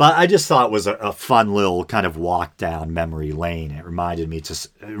 But I just thought it was a fun little kind of walk down memory lane. It reminded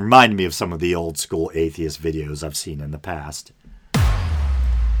me of some of the old school atheist videos I've seen in the past.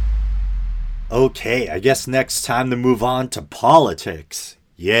 Okay, I guess next time to move on to politics.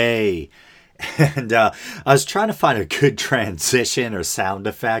 Yay. And I was trying to find a good transition or sound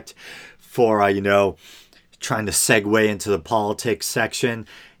effect for, trying to segue into the politics section.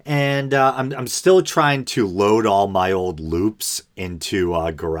 And I'm still trying to load all my old loops into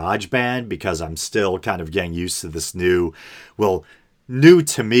GarageBand because I'm still kind of getting used to this new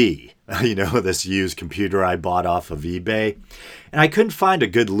to me, this used computer I bought off of eBay. And I couldn't find a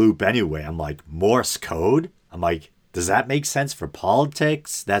good loop anyway. I'm like, Morse code? I'm like, Does that make sense for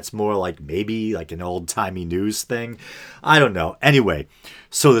politics? That's more like maybe like an old-timey news thing. I don't know. Anyway,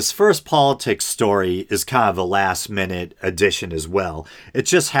 so this first politics story is kind of a last-minute addition as well. It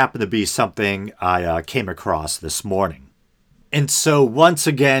just happened to be something I came across this morning. And so once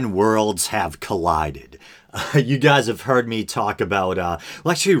again, worlds have collided. You guys have heard me talk about, well,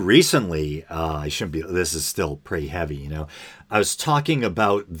 actually recently, I shouldn't be, this is still pretty heavy, you know. I was talking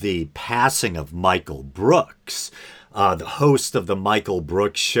about the passing of Michael Brooks, the host of the Michael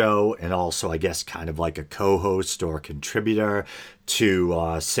Brooks Show, and also, I guess, kind of like a co-host or contributor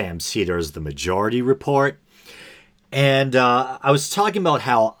to Sam Seder's The Majority Report. And I was talking about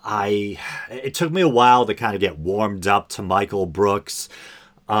how it took me a while to kind of get warmed up to Michael Brooks.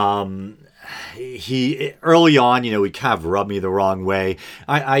 He early on, you know, he kind of rubbed me the wrong way.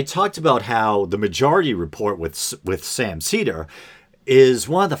 I talked about how the Majority Report with Sam Seder is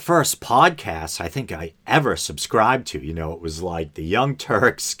one of the first podcasts I think I ever subscribed to. You know, it was like the Young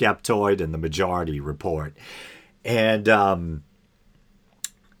Turks, Skeptoid, and the Majority Report, and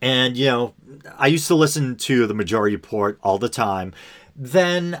you know, I used to listen to the Majority Report all the time.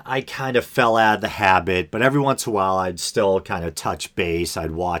 Then I kind of fell out of the habit, but every once in a while I'd still kind of touch base.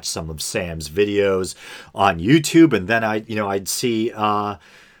 I'd watch some of Sam's videos on YouTube, and then I'd see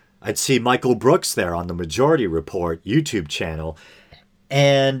Michael Brooks there on the Majority Report YouTube channel.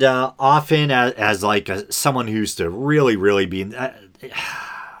 And often as like someone who used to really be,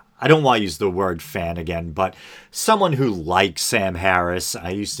 I don't want to use the word fan again, but someone who likes Sam Harris.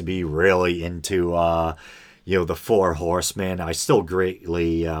 I used to be really into the Four Horsemen. I still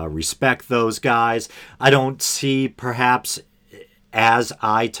greatly respect those guys. I don't see perhaps as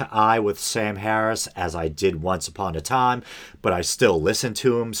eye to eye with Sam Harris as I did once upon a time, but I still listen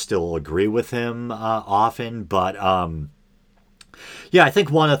to him, still agree with him often. But yeah, I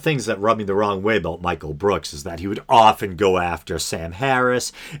think one of the things that rubbed me the wrong way about Michael Brooks is that he would often go after Sam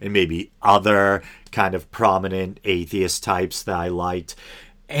Harris and maybe other kind of prominent atheist types that I liked.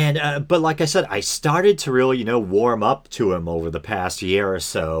 And but like I said, I started to really, warm up to him over the past year or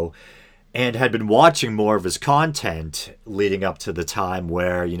so, and had been watching more of his content leading up to the time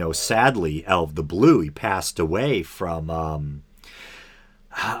where, sadly, out of the blue, he passed away from,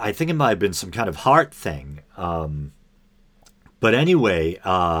 I think it might have been some kind of heart thing. But anyway,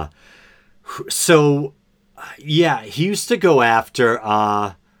 so, yeah, he used to go after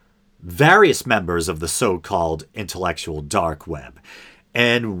various members of the so-called intellectual dark web.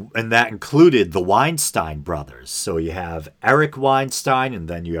 And that included the Weinstein brothers. So you have Eric Weinstein, and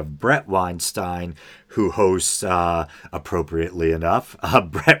then you have Brett Weinstein, who hosts, appropriately enough,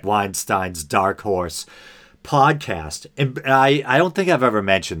 Brett Weinstein's Dark Horse podcast. And I don't think I've ever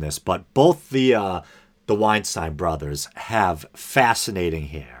mentioned this, but both the Weinstein brothers have fascinating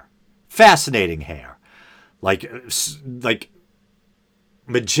hair. Fascinating hair. Like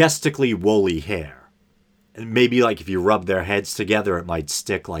majestically woolly hair. And maybe like if you rub their heads together, it might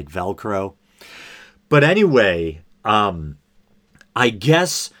stick like Velcro. But anyway, I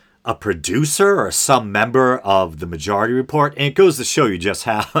guess a producer or some member of the Majority Report, and it goes to show you just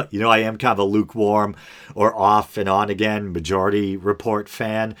how, I am kind of a lukewarm or off and on again Majority Report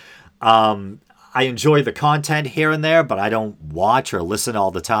fan. I enjoy the content here and there, but I don't watch or listen all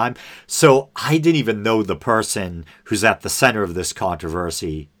the time. So I didn't even know the person who's at the center of this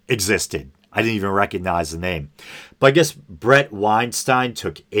controversy existed. I didn't even recognize the name. But I guess Brett Weinstein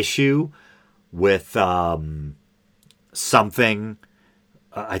took issue with something,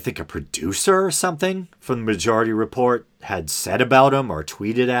 I think a producer or something from the Majority Report had said about him or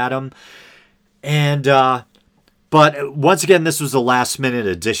tweeted at him. And, but once again, this was a last minute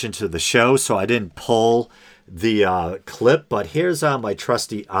addition to the show, so I didn't pull the clip. But here's my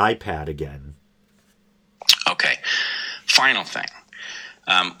trusty iPad again. Okay, final thing.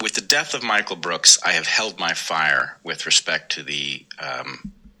 With the death of Michael Brooks, I have held my fire with respect to the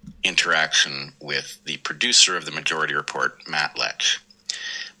interaction with the producer of the Majority Report, Matt Lech.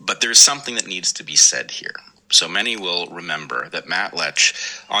 But there's something that needs to be said here. So many will remember that Matt Lech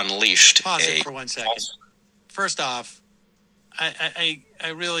unleashed Pause it for 1 second. First off, I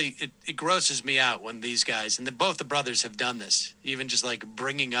really, it grosses me out when these guys, and both the brothers have done this, even just like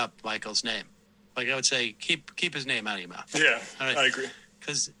bringing up Michael's name. Like I would say, keep his name out of your mouth. Yeah, right? I agree.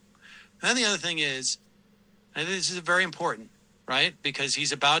 Because then the other thing is, I think this is very important, right? Because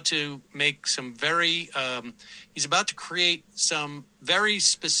he's about to make some he's about to create some very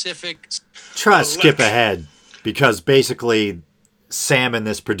specific. Try to skip ahead, because basically Sam and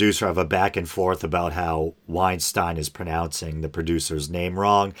this producer have a back and forth about how Weinstein is pronouncing the producer's name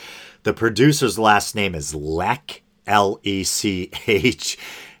wrong. The producer's last name is Lech, Lech.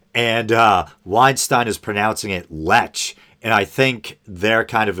 And Weinstein is pronouncing it Lech. And I think they're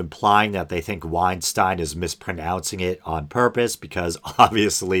kind of implying that they think Weinstein is mispronouncing it on purpose because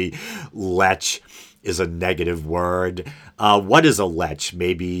obviously Lech is a negative word. What is a Lech?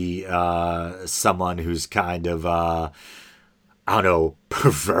 Maybe someone who's kind of, I don't know,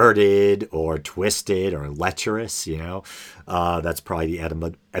 perverted or twisted or lecherous, you know? That's probably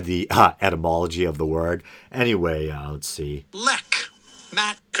the etymology of the word. Anyway, let's see. Lech,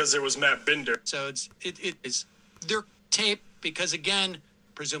 Matt. Because there was Matt Binder. So it is their tape because, again,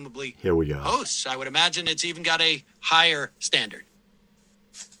 presumably Here we go. hosts. I would imagine it's even got a higher standard.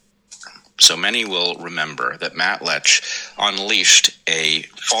 So many will remember that Matt Lech unleashed a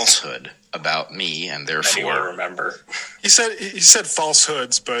falsehood about me and therefore remember. He said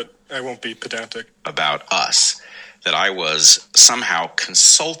falsehoods, but I won't be pedantic. about us, that I was somehow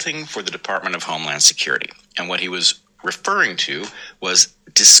consulting for the Department of Homeland Security. And what he was referring to was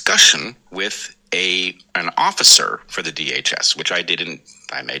discussion with an officer for the DHS, which I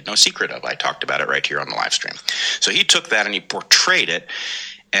made no secret of. I talked about it right here on the live stream. So he took that and he portrayed it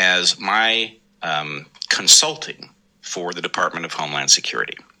as my consulting for the Department of Homeland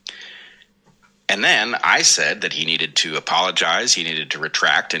Security. And then I said that he needed to apologize, he needed to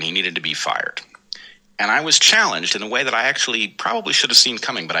retract, and he needed to be fired. And I was challenged in a way that I actually probably should have seen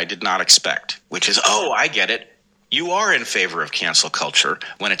coming, but I did not expect, which is, oh, I get it. You are in favor of cancel culture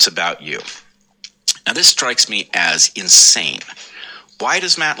when it's about you. Now, this strikes me as insane. Why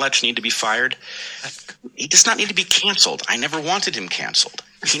does Matt Lech need to be fired? He does not need to be canceled. I never wanted him canceled.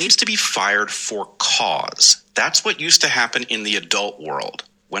 He needs to be fired for cause. That's what used to happen in the adult world.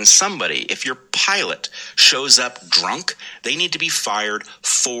 When somebody, if your pilot shows up drunk, they need to be fired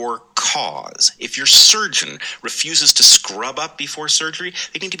for cause. If your surgeon refuses to scrub up before surgery,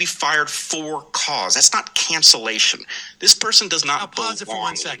 they need to be fired for cause. That's not cancellation. This person does not I'll pause it for belong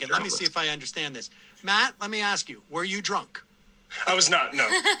 1 second. Let me see if I understand this. Matt, let me ask you, were you drunk? I was not, no.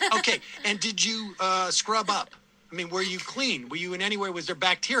 Okay, and did you scrub up? I mean, were you clean? Were you in any way, was there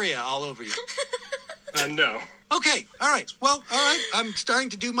bacteria all over you? No. Okay, all right. Well, all right, I'm starting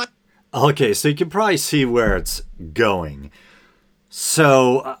to do my... Okay, so you can probably see where it's going.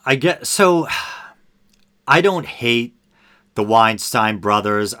 So I don't hate the Weinstein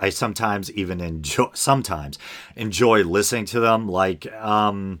brothers. I sometimes even enjoy listening to them. Like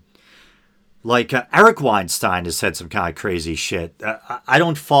Eric Weinstein has said some kind of crazy shit. I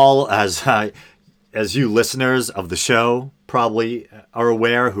don't fall as you listeners of the show probably are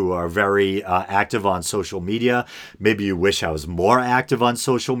aware, who are very active on social media. Maybe you wish I was more active on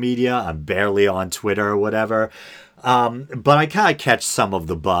social media. I'm barely on Twitter or whatever. But I kind of catch some of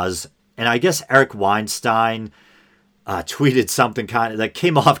the buzz. And I guess Eric Weinstein tweeted something that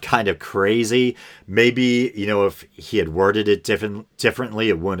came off kind of crazy. Maybe, if he had worded it differently,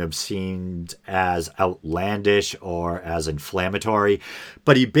 it wouldn't have seemed as outlandish or as inflammatory.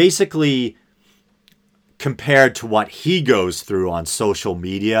 But he basically compared to what he goes through on social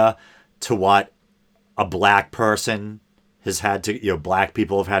media to what a black person has had to, black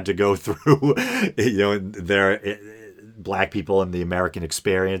people have had to go through, their black people in the American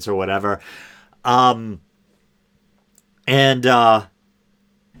experience or whatever. But I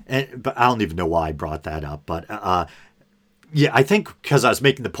don't even know why I brought that up, but yeah, I think because I was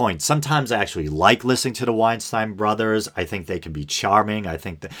making the point, sometimes I actually like listening to the Weinstein brothers. I think they can be charming. I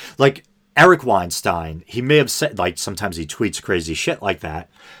think that, Eric Weinstein, he may have said, sometimes he tweets crazy shit like that,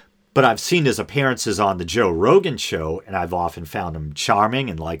 but I've seen his appearances on the Joe Rogan show, and I've often found him charming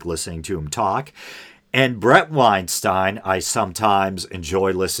and like listening to him talk. And Brett Weinstein, I sometimes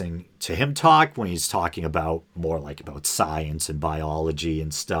enjoy listening to him talk when he's talking about about science and biology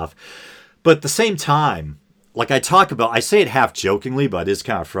and stuff. But at the same time, I say it half jokingly, but it is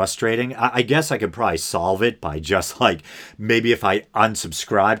kind of frustrating. I guess I could probably solve it by just maybe if I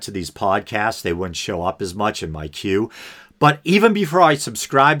unsubscribe to these podcasts, they wouldn't show up as much in my queue. But even before I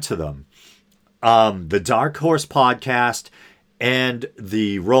subscribe to them, the Dark Horse podcast and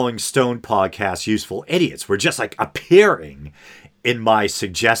the Rolling Stone podcast, Useful Idiots, were just appearing in my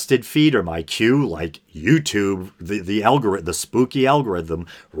suggested feed or my queue. YouTube, the algorithm, the spooky algorithm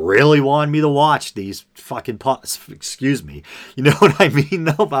really wanted me to watch these fucking excuse me. You know what I mean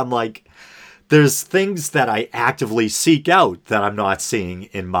though? I'm there's things that I actively seek out that I'm not seeing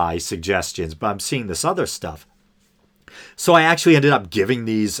in my suggestions, but I'm seeing this other stuff. So I actually ended up giving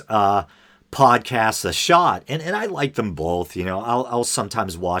these podcasts a shot, and I like them both. I'll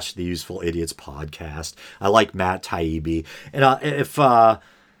sometimes watch the Useful Idiots podcast. I like Matt Taibbi, and if what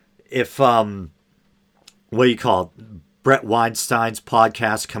do you call it? Brett Weinstein's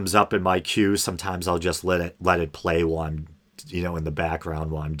podcast comes up in my queue, sometimes I'll just let it play while I'm in the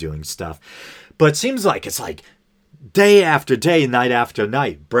background while I'm doing stuff. But it seems like it's like day after day, night after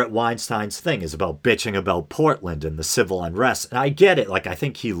night, Brett Weinstein's thing is about bitching about Portland and the civil unrest. And I get it. Like, I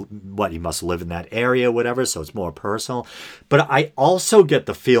think he must live in that area, whatever, so it's more personal. But I also get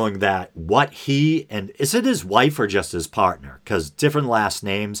the feeling that what he, and is it his wife or just his partner? Because different last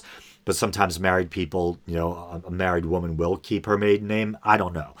names, but sometimes married people, a married woman will keep her maiden name. I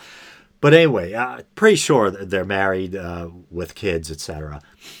don't know. But anyway, pretty sure they're married with kids, etc.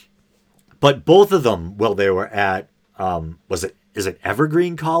 But both of them, they were at, is it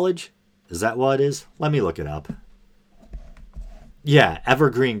Evergreen College? Is that what it is? Let me look it up. Yeah,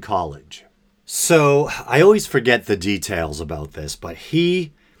 Evergreen College. So I always forget the details about this, but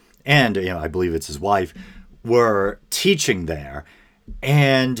he and, I believe it's his wife, were teaching there.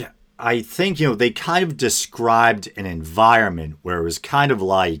 And I think, they kind of described an environment where it was kind of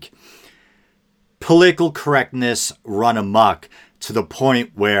like political correctness run amok, to the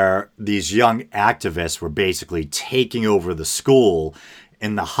point where these young activists were basically taking over the school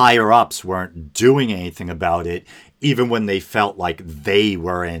and the higher ups weren't doing anything about it, even when they felt like they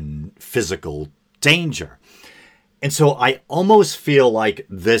were in physical danger. And so I almost feel like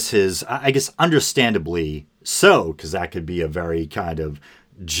this is, I guess, understandably so, because that could be a very kind of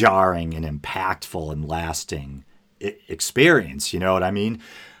jarring and impactful and lasting experience. You know what I mean?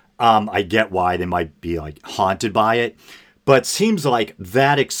 I get why they might be like haunted by it. But it seems like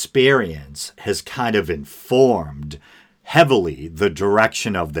that experience has kind of informed heavily the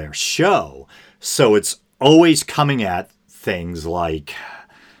direction of their show. So it's always coming at things like,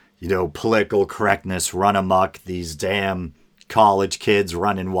 political correctness run amok, these damn college kids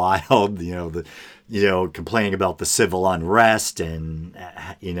running wild, complaining about the civil unrest and,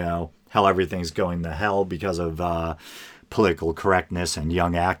 how everything's going to hell because of political correctness and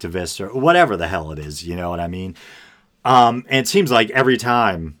young activists or whatever the hell it is. You know what I mean? And it seems like every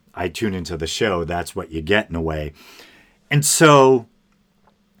time I tune into the show, that's what you get in a way. And so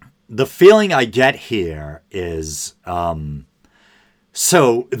the feeling I get here is,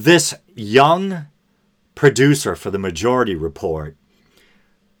 so this young producer for the Majority Report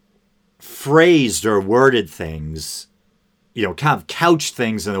phrased or worded things, kind of couched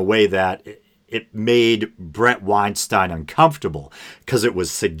things in a way that it made Brett Weinstein uncomfortable, because it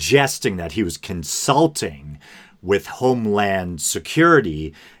was suggesting that he was consulting with Homeland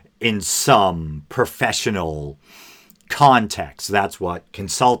Security in some professional context. That's what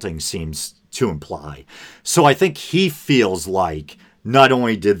consulting seems to imply. So I think he feels like not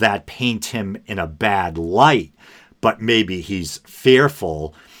only did that paint him in a bad light, but maybe he's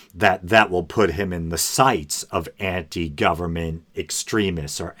fearful that that will put him in the sights of anti-government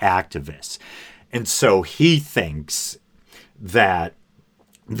extremists or activists. And so he thinks that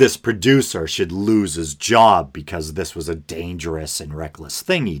this producer should lose his job because this was a dangerous and reckless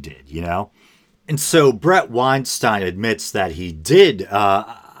thing he did, And so Brett Weinstein admits that he did,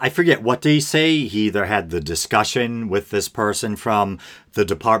 I forget, what did he say? He either had the discussion with this person from the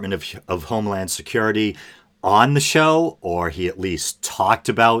Department of Homeland Security on the show, or he at least talked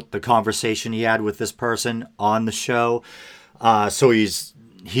about the conversation he had with this person on the show. So he's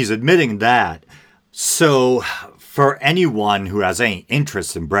admitting that. So for anyone who has any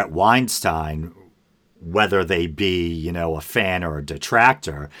interest in Brett Weinstein, whether they be, a fan or a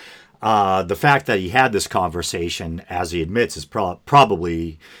detractor, the fact that he had this conversation, as he admits, is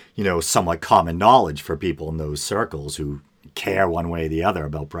probably, somewhat common knowledge for people in those circles who care one way or the other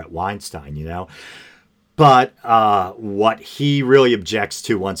about Brett Weinstein, But what he really objects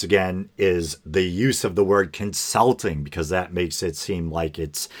to, once again, is the use of the word consulting, because that makes it seem like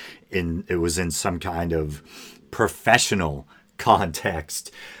it was in some kind of professional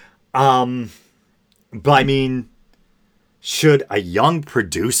context. But I mean, should a young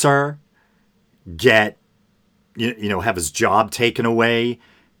producer get, have his job taken away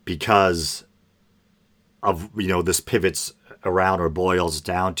because of, this pivots around or boils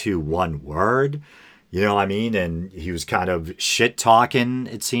down to one word? You know what I mean? And he was kind of shit-talking,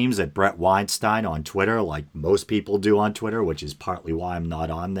 it seems, at Brett Weinstein on Twitter, like most people do on Twitter, which is partly why I'm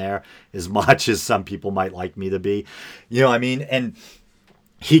not on there as much as some people might like me to be. You know what I mean? And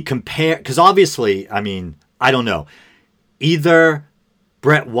he compared, because obviously, I mean, I don't know. Either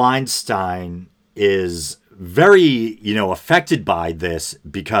Brett Weinstein is very, affected by this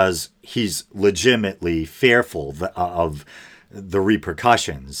because he's legitimately fearful of the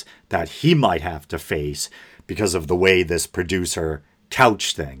repercussions that he might have to face because of the way this producer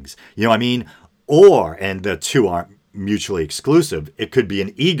couched things. You know what I mean? Or, and the two aren't mutually exclusive, it could be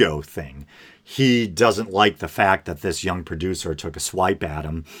an ego thing. He doesn't like the fact that this young producer took a swipe at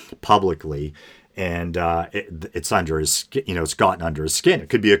him publicly and it's under his skin, it's gotten under his skin. It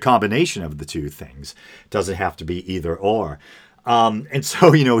could be a combination of the two things. It doesn't have to be either or. And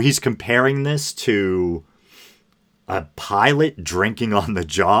so, he's comparing this to a pilot drinking on the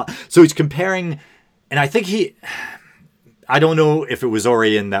job. So he's comparing, and I think I don't know if it was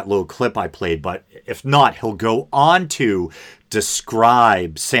already in that little clip I played, but if not, he'll go on to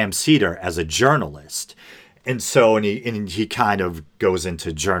describe Sam Seder as a journalist. And so, and he kind of goes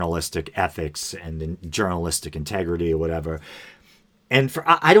into journalistic ethics and journalistic integrity or whatever. And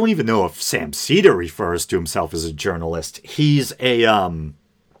I don't even know if Sam Seder refers to himself as a journalist. He's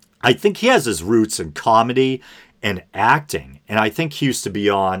I think he has his roots in comedy and acting. And I think he used to be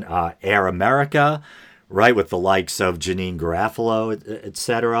on Air America, right, with the likes of Janine Garofalo,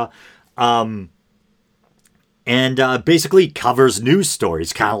 etc. And basically covers news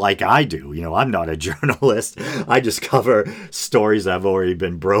stories, kind of like I do. I'm not a journalist. I just cover stories that have already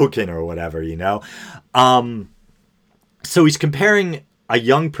been broken or whatever, So he's comparing a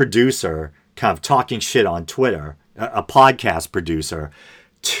young producer kind of talking shit on Twitter, a podcast producer,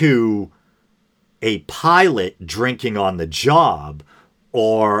 to a pilot drinking on the job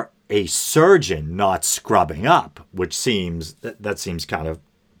or a surgeon not scrubbing up, which seems kind of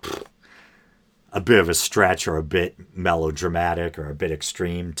a bit of a stretch or a bit melodramatic or a bit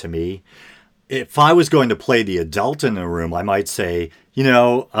extreme to me. If I was going to play the adult in the room, I might say,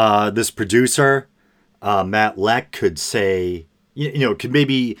 this producer, Matt Leck, could say, could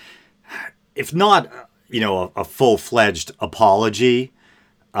maybe, if not, a full-fledged apology,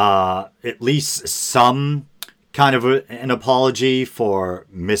 at least some kind of an apology for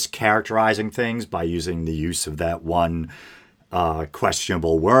mischaracterizing things by using the use of that one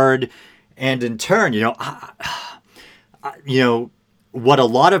questionable word. And in turn, what a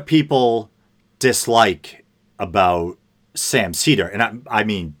lot of people dislike about Sam Seder, and I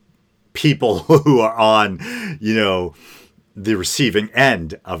mean people who are on, the receiving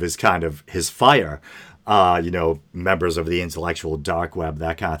end of his fire, members of the intellectual dark web,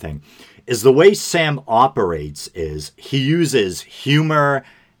 that kind of thing, is the way Sam operates is he uses humor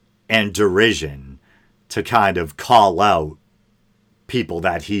and derision to kind of call out people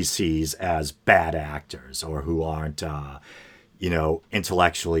that he sees as bad actors or who aren't,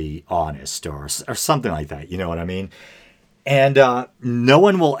 intellectually honest or something like that. You know what I mean? And no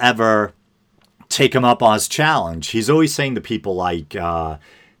one will ever take him up on his challenge. He's always saying to people like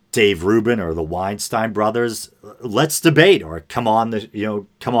Dave Rubin or the Weinstein brothers, let's debate, or come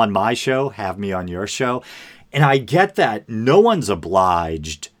on my show, have me on your show. And I get that no one's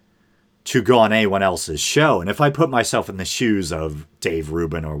obliged to go on anyone else's show. And if I put myself in the shoes of Dave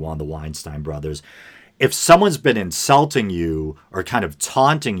Rubin or one of the Weinstein brothers, if someone's been insulting you or kind of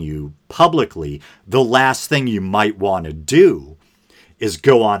taunting you publicly, the last thing you might want to do is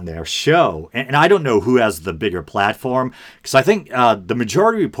go on their show. And I don't know who has the bigger platform, because I think the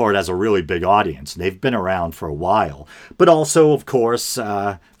Majority Report has a really big audience. They've been around for a while. But also, of course,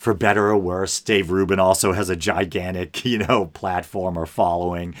 for better or worse, Dave Rubin also has a gigantic, platform or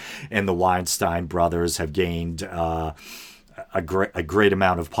following. And the Weinstein brothers have gained a great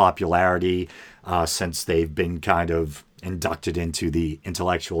amount of popularity since they've been kind of inducted into the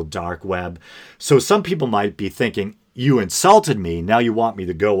intellectual dark web. So some people might be thinking, you insulted me, now you want me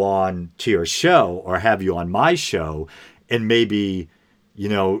to go on to your show or have you on my show, and maybe,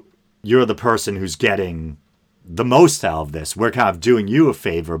 you're the person who's getting the most out of this. We're kind of doing you a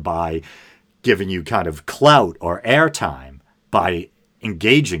favor by giving you kind of clout or airtime by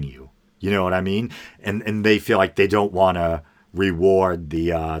engaging you. You know what I mean? And they feel like they don't want to reward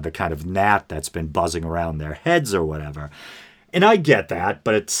the kind of gnat that's been buzzing around their heads or whatever. And I get that,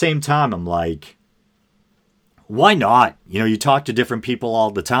 but at the same time, I'm like, why not? You talk to different people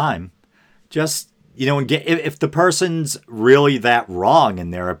all the time. Just, and if the person's really that wrong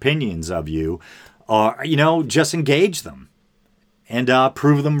in their opinions of you, or, just engage them and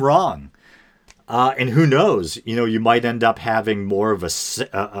prove them wrong. And who knows, you might end up having more of a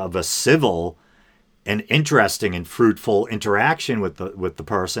civil and interesting and fruitful interaction with the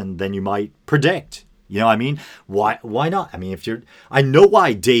person than you might predict. You know what I mean? Why not? I mean, I know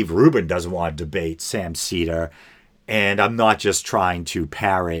why Dave Rubin doesn't want to debate Sam Seder, and I'm not just trying to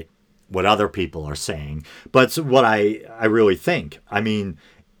parrot what other people are saying, but it's what I really think. I mean,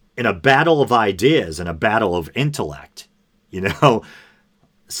 in a battle of ideas and a battle of intellect, Dave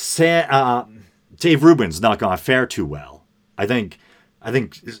Rubin's not going to fare too well. I think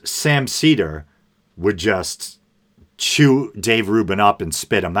Sam Seder would just chew Dave Rubin up and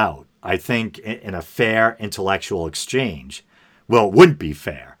spit him out. I think in a fair intellectual exchange, well, it wouldn't be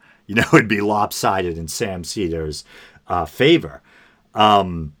fair. It'd be lopsided in Sam Seder's favor.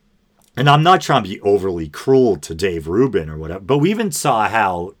 and I'm not trying to be overly cruel to Dave Rubin or whatever, but we even saw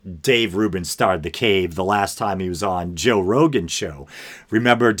how Dave Rubin started the cave the last time he was on Joe Rogan's show.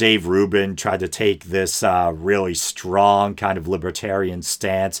 Remember, Dave Rubin tried to take this really strong kind of libertarian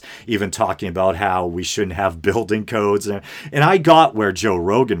stance, even talking about how we shouldn't have building codes. And I got where Joe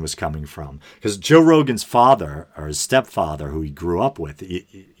Rogan was coming from, because Joe Rogan's father, or his stepfather, who he grew up with,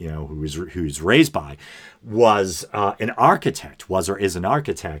 who he was raised by, was an architect, was or is an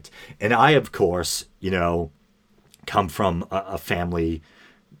architect. And I, of course, come from a family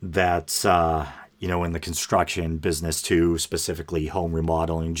that's, in the construction business too, specifically home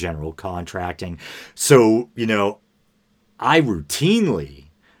remodeling, general contracting. So, I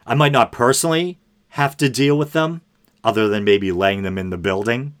might not personally have to deal with them other than maybe laying them in the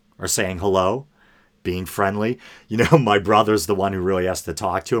building or saying hello, being friendly. My brother's the one who really has to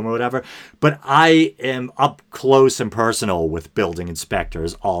talk to him or whatever. But I am up close and personal with building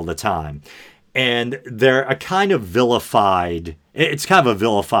inspectors all the time. And they're a kind of vilified, it's kind of a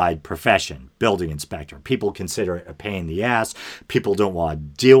vilified profession, building inspector. People consider it a pain in the ass. People don't want to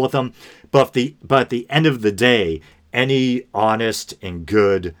deal with them. But at the end of the day, any honest and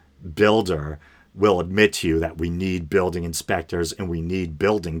good builder will admit to you that we need building inspectors and we need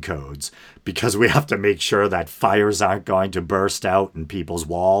building codes, because we have to make sure that fires aren't going to burst out in people's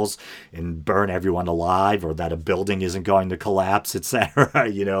walls and burn everyone alive, or that a building isn't going to collapse, etc.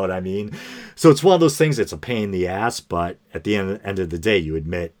 You know what I mean? So it's one of those things, it's a pain in the ass, but at the end of the day, you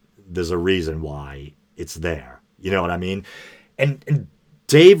admit there's a reason why it's there. You know what I mean? And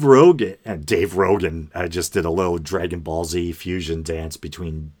Dave Rogan, I just did a little Dragon Ball Z fusion dance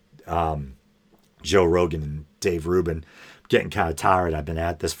between Joe Rogan and Dave Rubin. I'm getting kind of tired. I've been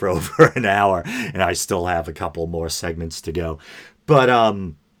at this for over an hour, and I still have a couple more segments to go. But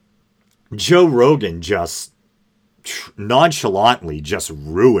Joe Rogan just nonchalantly just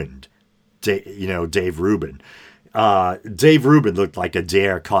ruined, Dave Rubin. Dave Rubin looked like a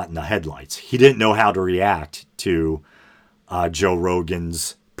deer caught in the headlights. He didn't know how to react to Joe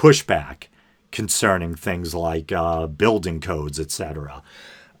Rogan's pushback concerning things like building codes, etc.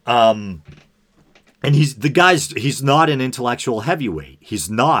 And he's not an intellectual heavyweight. He's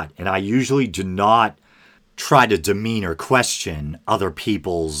not. And I usually do not try to demean or question other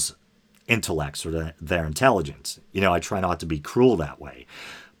people's intellects or their intelligence. I try not to be cruel that way.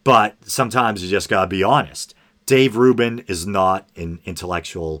 But sometimes you just got to be honest. Dave Rubin is not an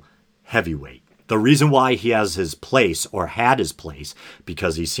intellectual heavyweight. The reason why he has his place, or had his place,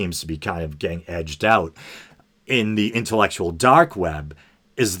 because he seems to be kind of getting edged out in the intellectual dark web,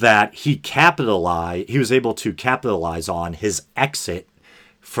 is that he was able to capitalize on his exit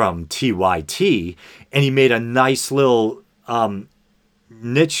from TYT, and he made a nice little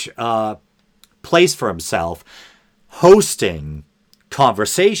niche place for himself, hosting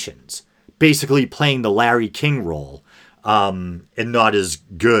conversations, basically playing the Larry King role, and not as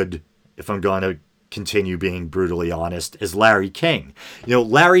good, if I'm going to continue being brutally honest, as Larry King.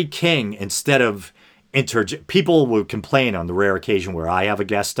 Larry King, instead of people would complain on the rare occasion where I have a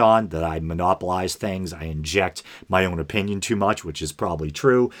guest on that I monopolize things, I inject my own opinion too much, which is probably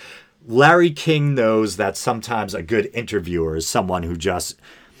true. Larry King knows that sometimes a good interviewer is someone who just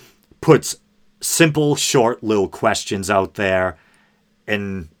puts simple, short, little questions out there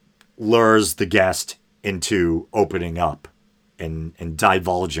and lures the guest into opening up and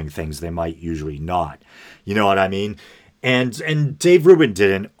divulging things they might usually not. You know what I mean? And Dave Rubin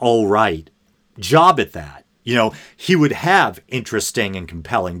did an all right job at that. He would have interesting and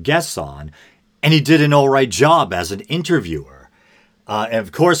compelling guests on, and he did an all right job as an interviewer. And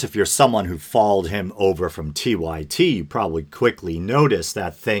of course, if you're someone who followed him over from TYT, you probably quickly noticed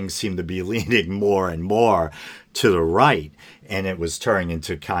that things seem to be leaning more and more to the right, and it was turning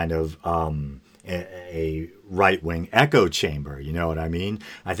into kind of a right-wing echo chamber. You know what I mean?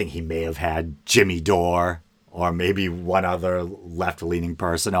 I think he may have had Jimmy Dore or maybe one other left-leaning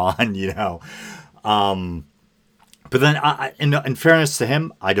person on, But then, in fairness to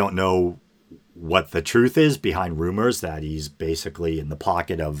him, I don't know what the truth is behind rumors that he's basically in the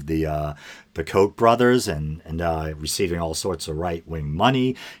pocket of the Koch brothers and receiving all sorts of right-wing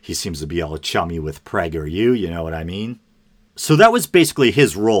money. He seems to be all chummy with PragerU, you know what I mean? So that was basically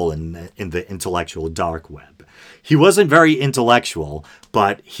his role in the intellectual dark web. He wasn't very intellectual,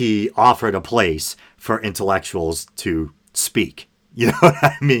 but he offered a place for intellectuals to speak. You know what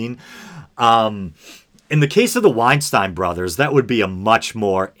I mean? In the case of the Weinstein brothers, that would be a much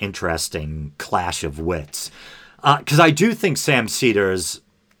more interesting clash of wits. Because I do think Sam Seder's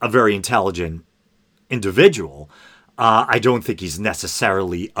a very intelligent individual. I don't think he's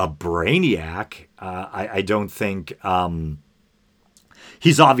necessarily a brainiac. I don't think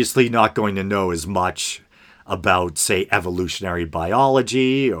he's obviously not going to know as much about, say, evolutionary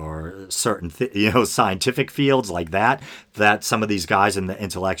biology or certain scientific fields like that some of these guys in the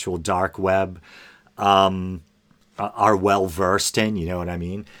intellectual dark web are well versed in, you know what I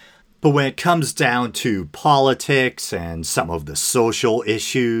mean? But when it comes down to politics and some of the social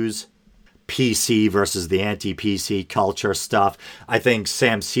issues, PC versus the anti-PC culture stuff, I think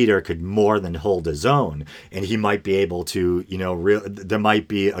Sam Seder could more than hold his own, and he might be able to, there might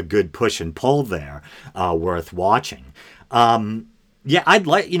be a good push and pull there worth watching. Yeah, I'd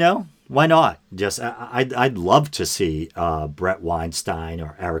like, why not? Just I'd love to see Brett Weinstein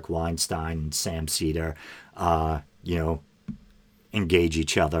or Eric Weinstein and Sam Seder, engage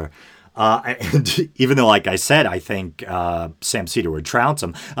each other. And even though, like I said, I think Sam Seder would trounce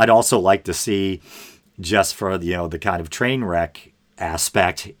him, I'd also like to see, just for the kind of train wreck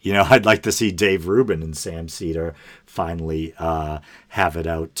aspect, I'd like to see Dave Rubin and Sam Seder finally have it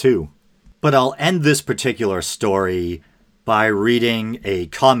out too. But I'll end this particular story by reading a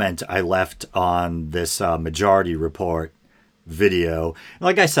comment I left on this Majority Report video.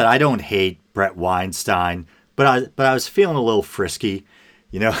 Like I said, I don't hate Brett Weinstein, but I was feeling a little frisky,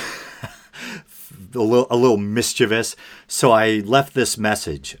 a little mischievous. So I left this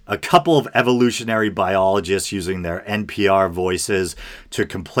message. A couple of evolutionary biologists using their NPR voices to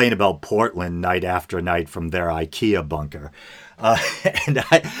complain about Portland night after night from their IKEA bunker. And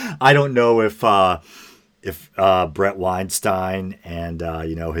I don't know if Brett Weinstein and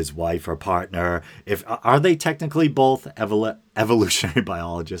his wife or partner, are they technically both evolutionary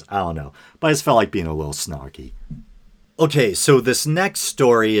biologists? I don't know, but I just felt like being a little snarky. Okay, so this next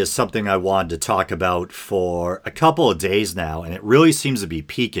story is something I wanted to talk about for a couple of days now, and it really seems to be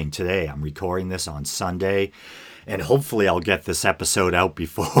peaking today. I'm recording this on Sunday, and hopefully I'll get this episode out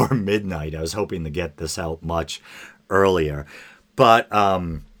before midnight. I was hoping to get this out much earlier. But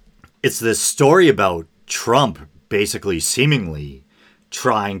it's this story about Trump basically seemingly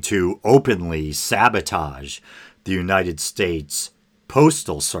trying to openly sabotage the United States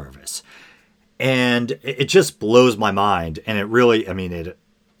Postal Service. And it just blows my mind, and it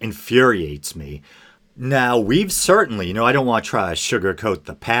infuriates me. Now, we've certainly, I don't want to try to sugarcoat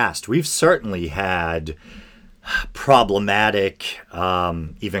the past. We've certainly had problematic,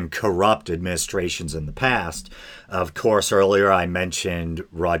 even corrupt administrations in the past. Of course, earlier I mentioned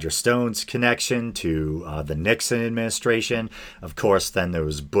Roger Stone's connection to the Nixon administration. Of course, then there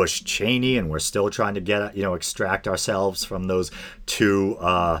was Bush Cheney, and we're still trying to extract ourselves from those two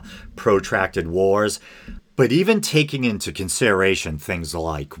protracted wars. But even taking into consideration things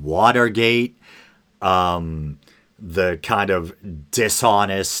like Watergate, the kind of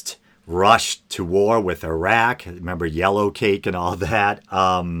dishonest rush to war with Iraq, remember Yellow Cake and all that,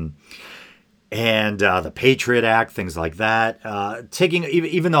 and the Patriot Act, things like that, taking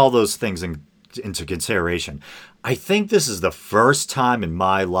even all those things into consideration, I think this is the first time in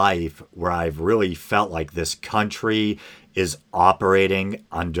my life where I've really felt like this country is operating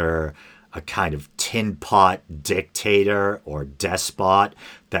under a kind of tin pot dictator or despot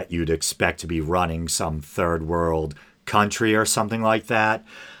that you'd expect to be running some third world country or something like that.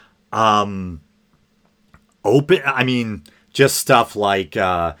 Just stuff like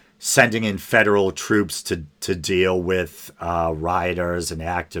sending in federal troops to deal with rioters and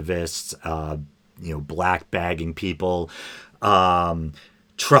activists, black bagging people,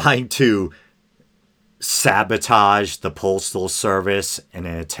 trying to sabotage the Postal Service in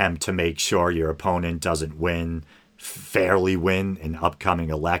an attempt to make sure your opponent doesn't fairly win an upcoming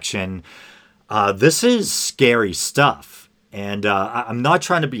election. This is scary stuff. And I'm not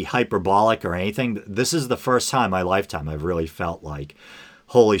trying to be hyperbolic or anything. This is the first time in my lifetime I've really felt like,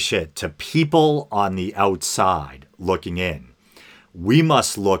 holy shit, to people on the outside looking in, we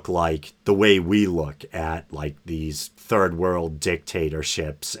must look like the way we look at like these third world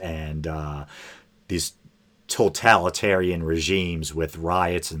dictatorships and these totalitarian regimes with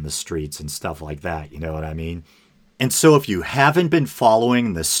riots in the streets and stuff like that. You know what I mean? And so if you haven't been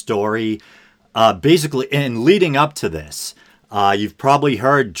following the story, basically, in leading up to this, you've probably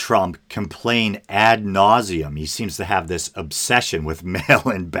heard Trump complain ad nauseum. He seems to have this obsession with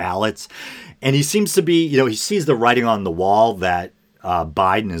mail-in ballots. And he seems to be, he sees the writing on the wall that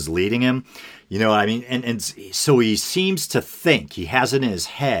Biden is leading him. You know what I mean? And so he seems to think, he has it in his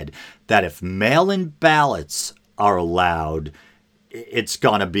head, that if mail-in ballots are allowed, it's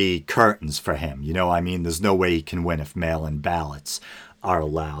going to be curtains for him. You know what I mean? There's no way he can win if mail-in ballots are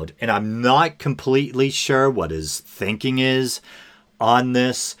allowed. And I'm not completely sure what his thinking is on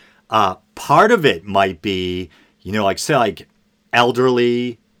this. Part of it might be, like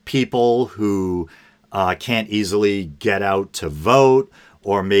elderly people who can't easily get out to vote,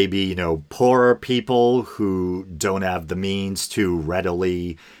 or maybe, you know, poorer people who don't have the means to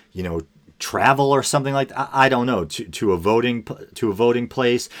readily, you know, travel or something like that. I don't know, to a voting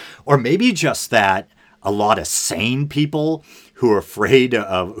place, or maybe just that a lot of sane people who are afraid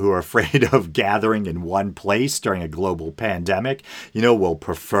of gathering in one place during a global pandemic, you know, will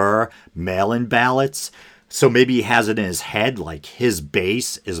prefer mail-in ballots. So maybe he has it in his head like his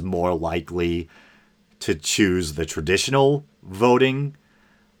base is more likely to choose the traditional voting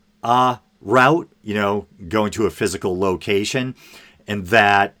route, you know, going to a physical location, and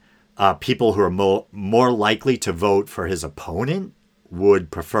that people who are more likely to vote for his opponent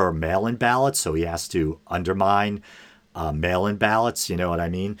would prefer mail-in ballots, so he has to undermine mail-in ballots, you know what I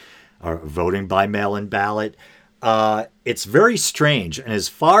mean, or voting by mail-in ballot. It's very strange, and as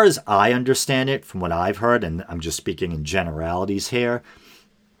far as I understand it, from what I've heard, and I'm just speaking in generalities here,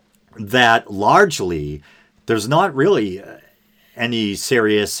 that largely there's not really any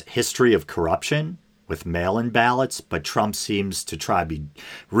serious history of corruption with mail-in ballots, but Trump seems to try to be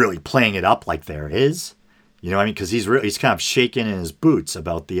really playing it up like there is. You know what I mean? Because he's kind of shaking in his boots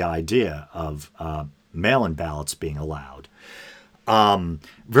about the idea of mail-in ballots being allowed.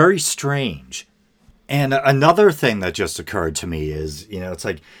 Very strange. And another thing that just occurred to me is, you know, it's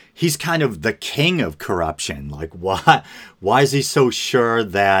like he's kind of the king of corruption. Like, why is he so sure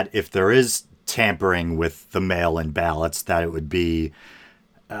that if there is tampering with the mail-in ballots, that it would be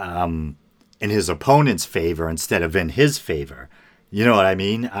in his opponent's favor instead of in his favor? You know what I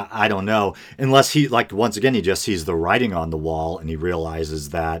mean? I don't know. Unless he, like, once again, he just sees the writing on the wall and he realizes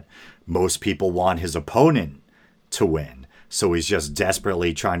that most people want his opponent to win. So he's just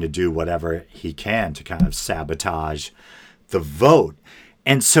desperately trying to do whatever he can to kind of sabotage the vote.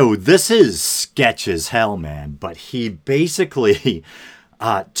 And so this is sketch as hell, man. But he basically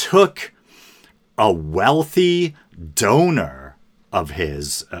took a wealthy donor of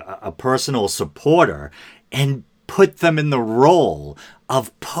his, a personal supporter, and put them in the role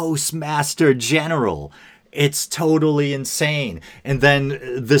of Postmaster General. It's totally insane. And then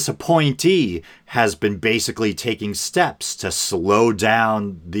this appointee has been basically taking steps to slow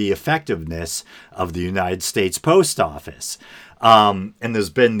down the effectiveness of the United States Post Office. And there's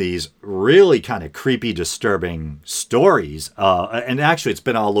been these really kind of creepy, disturbing stories. And actually, it's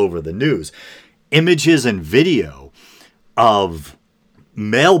been all over the news. Images and video of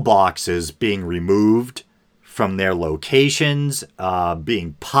mailboxes being removed from their locations,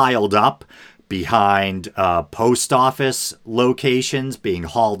 being piled up behind post office locations, being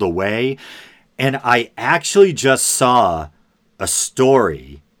hauled away. And I actually just saw a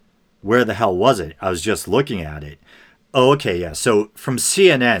story. Where the hell was it? I was just looking at it. Oh, okay, yeah. So from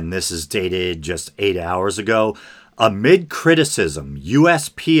CNN, this is dated just 8 hours ago. Amid criticism,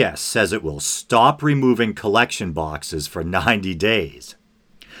 USPS says it will stop removing collection boxes for 90 days.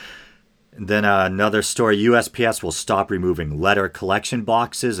 And then another story, USPS will stop removing letter collection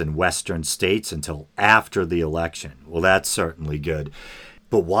boxes in western states until after the election. Well, that's certainly good.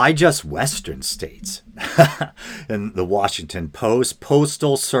 But why just western states? In the Washington Post,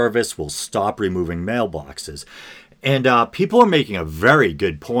 Postal Service will stop removing mailboxes. And people are making a very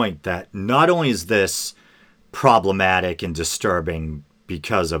good point that not only is this problematic and disturbing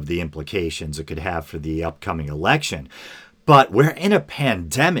because of the implications it could have for the upcoming election, but we're in a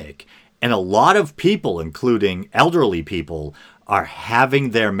pandemic. And a lot of people, including elderly people, are having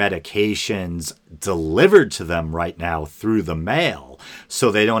their medications delivered to them right now through the mail,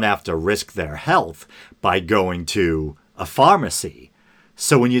 so they don't have to risk their health by going to a pharmacy.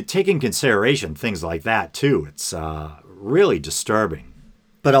 So when you take in consideration things like that too, it's really disturbing.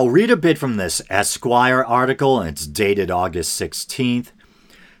 But I'll read a bit from this Esquire article, and it's dated August 16th.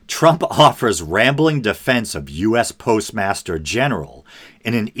 Trump offers rambling defense of U.S. Postmaster General.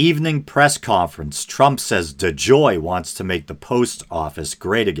 In an evening press conference, Trump says DeJoy wants to make the post office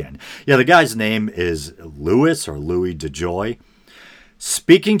great again. Yeah, the guy's name is Louis DeJoy.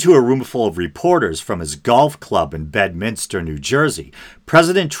 Speaking to a room full of reporters from his golf club in Bedminster, New Jersey,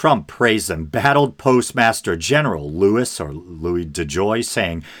 President Trump praised embattled Postmaster General Louis DeJoy,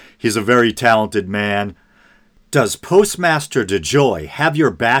 saying he's a very talented man. Does Postmaster DeJoy have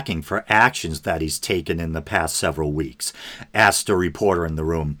your backing for actions that he's taken in the past several weeks? Asked a reporter in the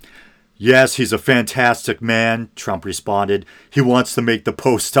room. Yes, he's a fantastic man, Trump responded. He wants to make the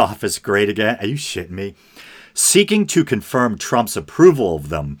post office great again. Are you shitting me? Seeking to confirm Trump's approval of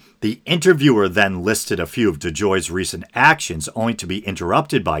them, the interviewer then listed a few of DeJoy's recent actions, only to be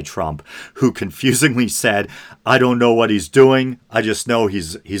interrupted by Trump, who confusingly said, I don't know what he's doing. I just know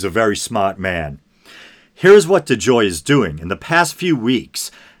he's a very smart man. Here's what DeJoy is doing. In the past few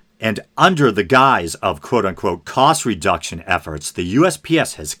weeks, And under the guise of quote-unquote cost reduction efforts, the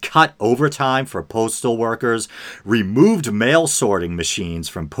USPS has cut overtime for postal workers, removed mail sorting machines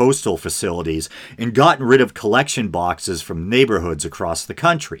from postal facilities, and gotten rid of collection boxes from neighborhoods across the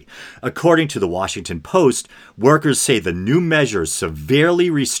country. According to the Washington Post, workers say the new measures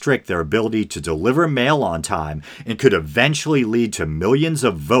severely restrict their ability to deliver mail on time and could eventually lead to millions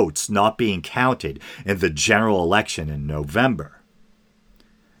of votes not being counted in the general election in November.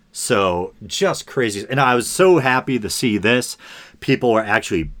 So, just crazy. And I was so happy to see this. People were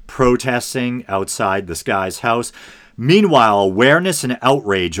actually protesting outside this guy's house. Meanwhile, awareness and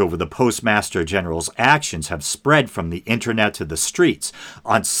outrage over the Postmaster General's actions have spread from the internet to the streets.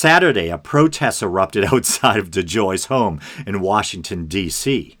 On Saturday, a protest erupted outside of DeJoy's home in Washington,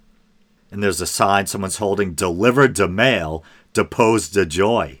 D.C. And there's a sign someone's holding, "Delivered to mail, depose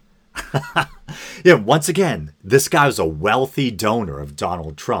DeJoy." Yeah, once again, this guy was a wealthy donor of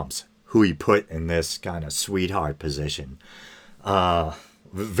Donald Trump's, who he put in this kind of sweetheart position.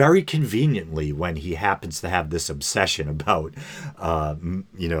 Very conveniently, when he happens to have this obsession about,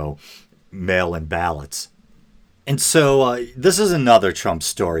 mail-in ballots. And so this is another Trump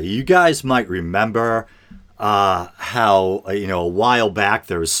story. You guys might remember how, a while back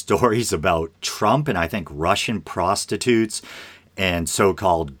there was stories about Trump and I think Russian prostitutes and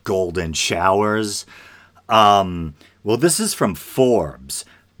so-called golden showers. Well, this is from Forbes.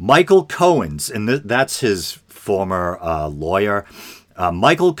 Michael Cohen's, and that's his former lawyer.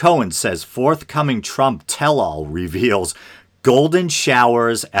 Michael Cohen says forthcoming Trump tell-all reveals golden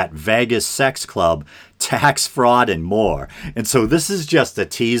showers at Vegas sex club, tax fraud, and more. And so this is just a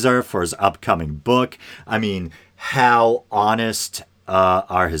teaser for his upcoming book. I mean, how honest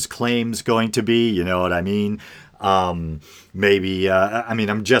are his claims going to be? You know what I mean? I'm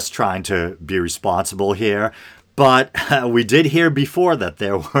just trying to be responsible here. But we did hear before that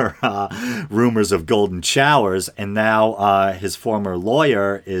there were rumors of golden showers, and now his former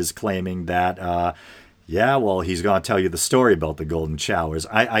lawyer is claiming that, he's going to tell you the story about the golden showers.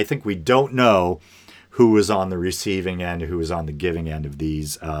 I think we don't know who was on the receiving end, who was on the giving end of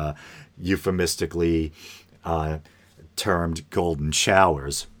these euphemistically termed golden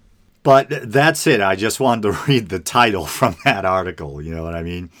showers. But that's it. I just wanted to read the title from that article. You know what I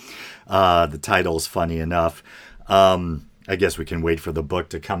mean? The title's funny enough. I guess we can wait for the book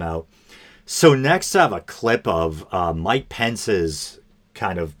to come out. So next I have a clip of Mike Pence's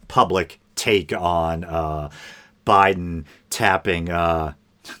kind of public take on Biden tapping might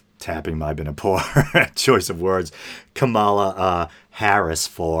have been a poor choice of words, Kamala Harris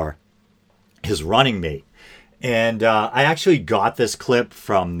for his running mate. And I actually got this clip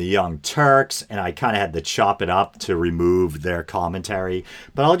from the Young Turks, and I kind of had to chop it up to remove their commentary.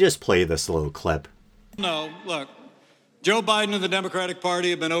 But I'll just play this little clip. No, look, Joe Biden and the Democratic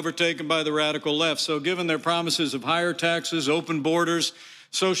Party have been overtaken by the radical left. So given their promises of higher taxes, open borders,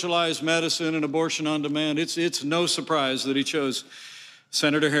 socialized medicine, and abortion on demand, it's no surprise that he chose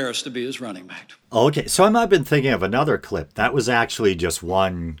Senator Harris to be his running mate. Okay, so I might have been thinking of another clip. That was actually just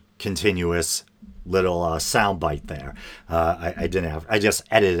one continuous little soundbite there. I just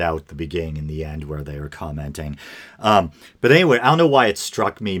edited out the beginning and the end where they were commenting. But anyway, I don't know why it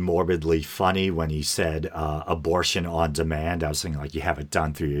struck me morbidly funny when he said abortion on demand. I was thinking like you have it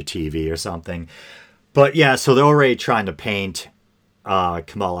done through your TV or something. But yeah, so they're already trying to paint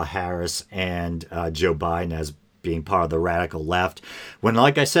Kamala Harris and Joe Biden as being part of the radical left. When,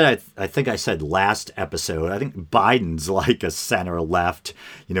 like I said, I think I said last episode, I think Biden's like a center left,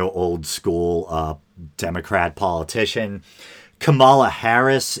 old school Democrat politician. Kamala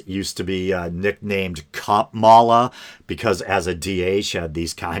Harris used to be nicknamed Cop Mala because as a DA, she had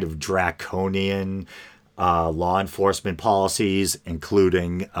these kind of draconian law enforcement policies,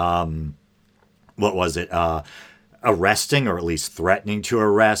 including, arresting or at least threatening to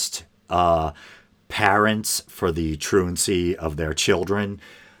arrest parents for the truancy of their children.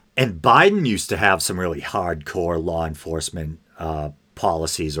 And Biden used to have some really hardcore law enforcement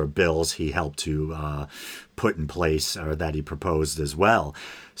policies or bills he helped to put in place or that he proposed as well.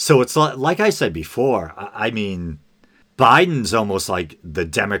 So it's like I said before, I mean, Biden's almost like the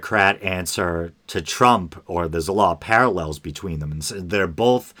Democrat answer to Trump, or there's a lot of parallels between them. And so they're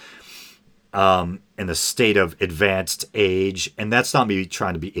both in a state of advanced age. And that's not me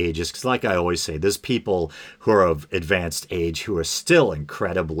trying to be ageist, because like I always say, there's people who are of advanced age who are still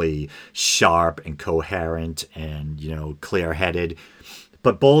incredibly sharp and coherent and, clear-headed.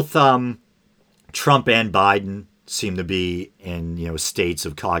 But both Trump and Biden seem to be in, states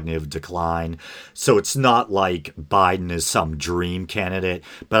of cognitive decline. So it's not like Biden is some dream candidate,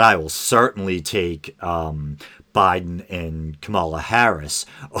 but I will certainly take Biden and Kamala Harris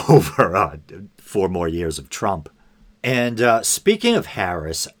over 4 more years of Trump. And speaking of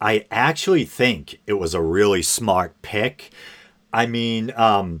Harris, I actually think it was a really smart pick. I mean,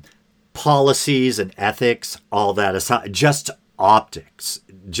 policies and ethics, all that aside, just optics,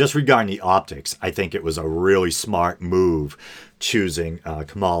 just regarding the optics, I think it was a really smart move choosing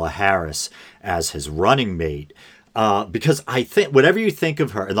Kamala Harris as his running mate. Because I think, whatever you think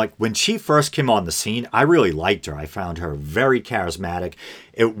of her, like when she first came on the scene, I really liked her. I found her very charismatic.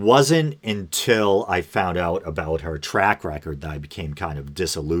 It wasn't until I found out about her track record that I became kind of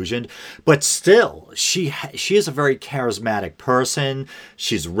disillusioned. But still, she is a very charismatic person.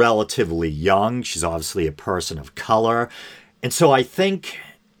 She's relatively young. She's obviously a person of color. And so I think,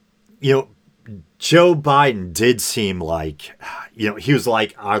 Joe Biden did seem like, he was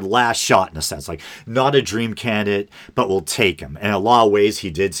like our last shot in a sense, like not a dream candidate, but we'll take him. And in a lot of ways,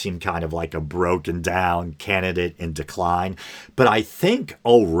 he did seem kind of like a broken down candidate in decline. But I think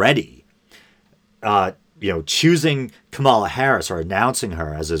already, choosing Kamala Harris or announcing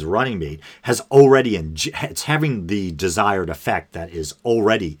her as his running mate has already, it's having the desired effect that is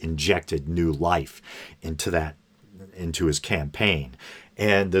already injected new life into his campaign.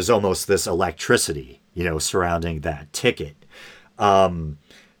 And there's almost this electricity, surrounding that ticket.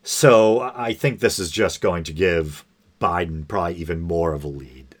 So I think this is just going to give Biden probably even more of a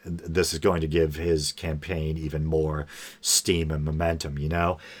lead. This is going to give his campaign even more steam and momentum,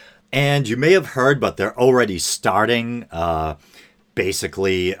 And you may have heard, but they're already starting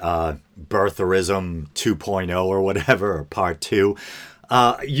basically birtherism 2.0 or whatever, or part 2.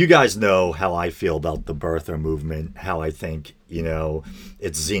 You guys know how I feel about the birther movement, how I think,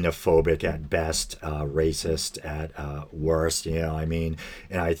 it's xenophobic at best, racist at worst, and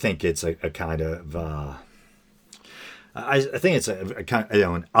I think it's a kind of, I think it's a kind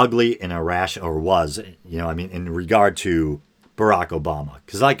of, an ugly and irrational, or was, in regard to Barack Obama.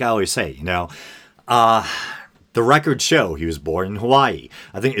 Because like I always say, the records show he was born in Hawaii.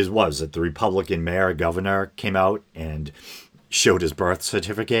 I think it was that the Republican mayor, governor came out and showed his birth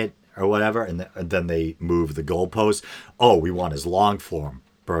certificate or whatever, and then they moved the goalpost. Oh, we want his long form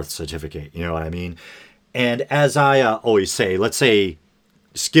birth certificate. You know what I mean? And as I always say, let's say,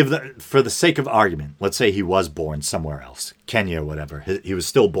 just for the sake of argument, let's say he was born somewhere else, Kenya or whatever. He was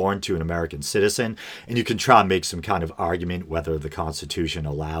still born to an American citizen, and you can try and make some kind of argument whether the Constitution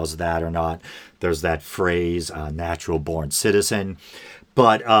allows that or not. There's that phrase, natural born citizen.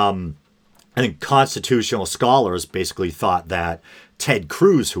 But I think constitutional scholars basically thought that Ted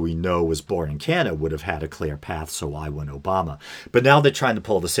Cruz, who we know was born in Canada, would have had a clear path, so why wouldn't Obama? But now they're trying to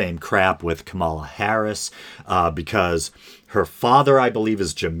pull the same crap with Kamala Harris because her father, I believe,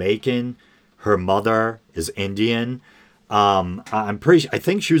 is Jamaican. Her mother is Indian. I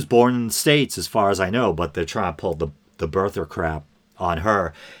think she was born in the States as far as I know, but they're trying to pull the birther crap on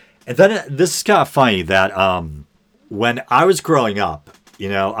her. And then this is kind of funny that when I was growing up,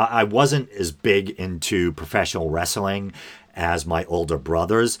 I wasn't as big into professional wrestling as my older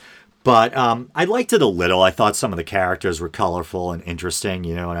brothers, but I liked it a little. I thought some of the characters were colorful and interesting,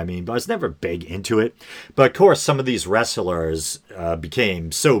 you know what I mean? But I was never big into it. But of course, some of these wrestlers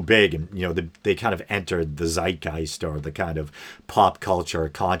became so big, and they kind of entered the zeitgeist or the kind of pop culture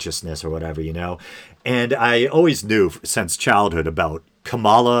consciousness or whatever, And I always knew since childhood about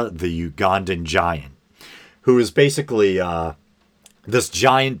Kamala, the Ugandan giant, who is basically this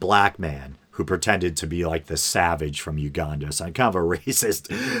giant black man who pretended to be like the savage from Uganda. So kind of a racist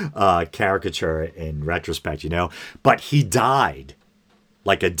caricature in retrospect, But he died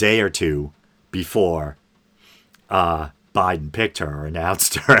like a day or two before Biden picked her or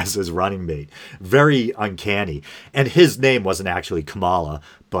announced her as his running mate. Very uncanny. And his name wasn't actually Kamala,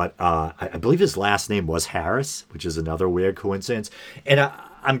 but I believe his last name was Harris, which is another weird coincidence. And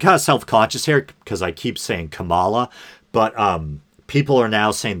I'm kind of self-conscious here because I keep saying Kamala, but people are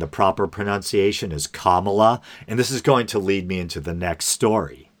now saying the proper pronunciation is Kamala, and this is going to lead me into the next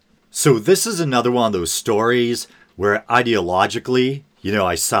story. So this is another one of those stories where ideologically,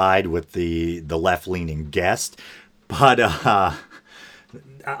 I side with the left-leaning guest, but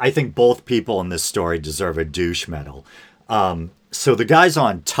I think both people in this story deserve a douche medal. So the guy's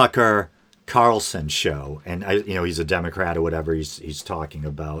on Tucker Carlson's show, and he's a Democrat or whatever. He's talking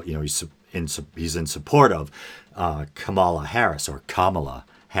about, he's in support of Kamala Harris,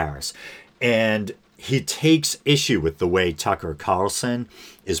 and he takes issue with the way Tucker Carlson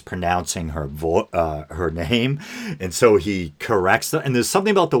is pronouncing her name, and so he corrects them. And there's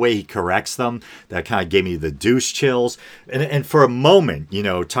something about the way he corrects them that kind of gave me the douche chills. And for a moment,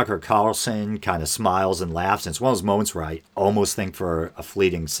 Tucker Carlson kind of smiles and laughs. And it's one of those moments where I almost think for a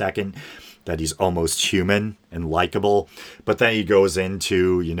fleeting second that he's almost human and likable. But then he goes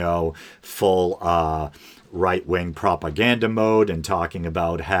into, full right-wing propaganda mode and talking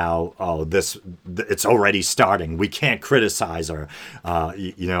about how, it's already starting. We can't criticize her,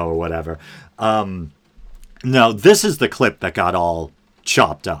 or whatever. No, this is the clip that got all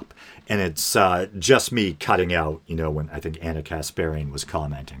chopped up. And it's just me cutting out, when I think Anna Kasparian was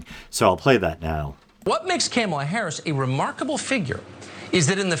commenting. So I'll play that now. What makes Kamala Harris a remarkable figure is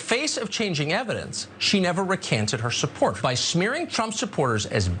that in the face of changing evidence, she never recanted her support. By smearing Trump supporters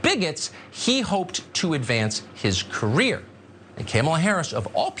as bigots, he hoped to advance his career. And Kamala Harris, of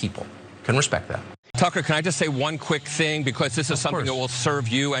all people, can respect that. Tucker, can I just say one quick thing, because this is something that will serve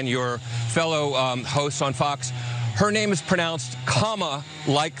you and your fellow hosts on Fox. Her name is pronounced comma,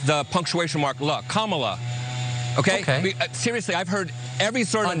 like the punctuation mark la, Kamala. Okay? Seriously, I've heard every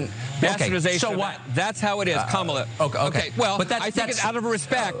sort of bastardization. So what? That's how it is, Kamala. Okay. Well, but I think it's out of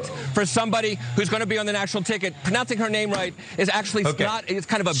respect for somebody who's going to be on the national ticket. Pronouncing her name right is actually not, it's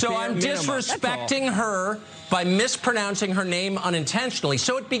kind of a So bare I'm minimum. disrespecting her by mispronouncing her name unintentionally.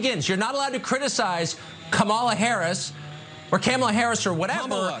 So it begins. You're not allowed to criticize Kamala Harris or Kamala Harris or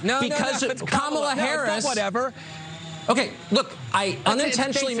whatever because Kamala Harris. Whatever. Okay, look, I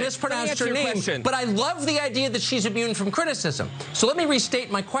unintentionally basic. mispronounced Let her me answer name, your question. but I love the idea that she's immune from criticism. So let me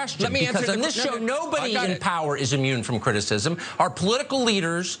restate my question, Let me because answer on the- this no, show, no, nobody I got in it. power is immune from criticism. Our political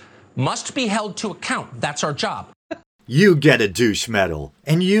leaders must be held to account. That's our job. You get a douche medal,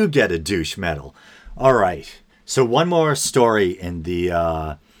 and you get a douche medal. All right. So one more story in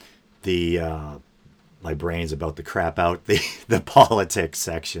the my brain's about to crap out, the politics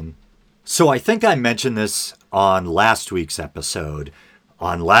section. So I think I mentioned this on last week's episode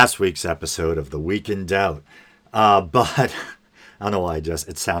of The Week in Doubt. But I don't know why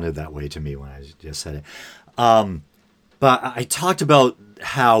it sounded that way to me when I just said it. But I talked about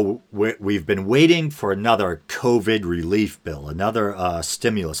how we've been waiting for another COVID relief bill, another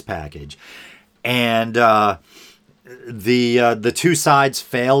stimulus package. And the two sides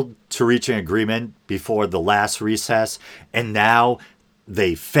failed to reach an agreement before the last recess. And now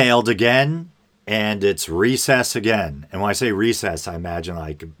they failed again. And it's recess again. And when I say recess, I imagine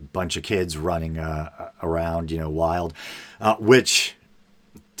like a bunch of kids running around, wild, which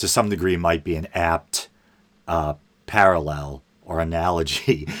to some degree might be an apt parallel or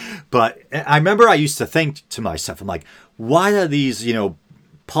analogy. But I remember I used to think to myself, I'm like, why are these,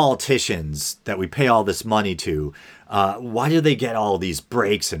 politicians that we pay all this money to, why do they get all these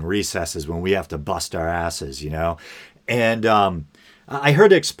breaks and recesses when we have to bust our asses, And I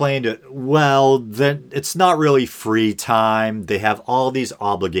heard it explained, that it's not really free time. They have all these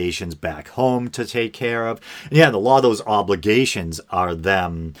obligations back home to take care of. And yeah, a lot of those obligations are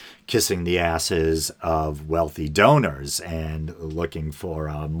them kissing the asses of wealthy donors and looking for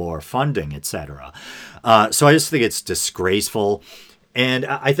more funding, etc. So I just think it's disgraceful. And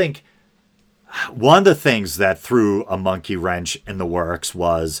I think one of the things that threw a monkey wrench in the works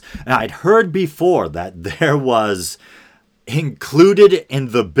was, and I'd heard before that there was included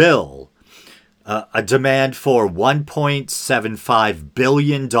in the bill a demand for $1.75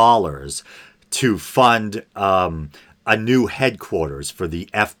 billion to fund a new headquarters for the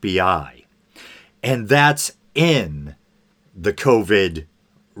FBI. And that's in the COVID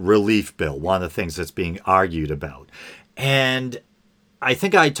relief bill, one of the things that's being argued about. And I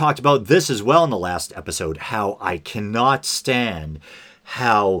think I talked about this as well in the last episode, how I cannot stand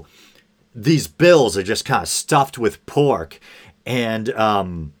how these bills are just kind of stuffed with pork, and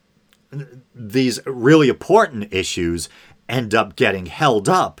these really important issues end up getting held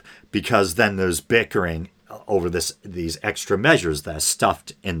up because then there's bickering over these extra measures that are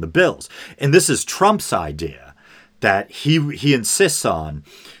stuffed in the bills. And this is Trump's idea that he insists on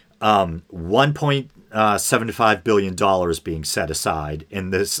 $1.75 billion being set aside in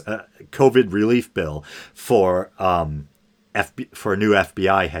this COVID relief bill for a new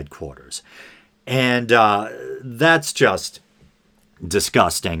FBI headquarters. And that's just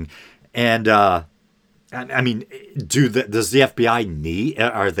disgusting. And I mean, does the FBI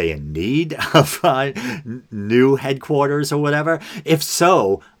are they in need of new headquarters or whatever? If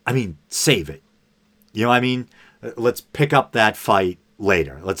so, I mean, save it. You know what I mean? Let's pick up that fight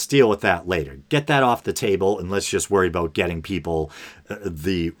later. Let's deal with that later. Get that off the table, and let's just worry about getting people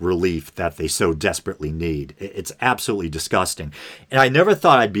the relief that they so desperately need. It's absolutely disgusting. And I never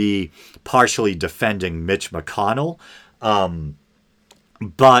thought I'd be partially defending Mitch McConnell,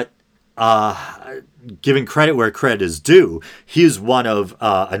 but giving credit where credit is due, he is one of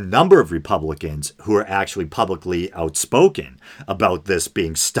a number of Republicans who are actually publicly outspoken about this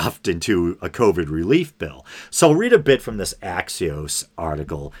being stuffed into a COVID relief bill. So I'll read a bit from this Axios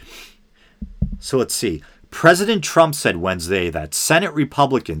article. So let's see. President Trump said Wednesday that Senate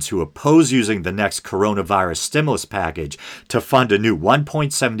Republicans who oppose using the next coronavirus stimulus package to fund a new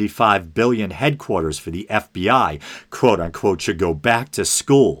 $1.75 billion headquarters for the FBI, quote unquote, should go back to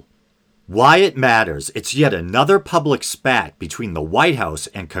school. Why it matters. It's yet another public spat between the White House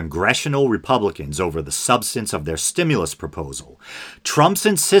and congressional Republicans over the substance of their stimulus proposal. Trump's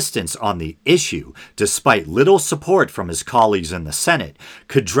insistence on the issue, despite little support from his colleagues in the Senate,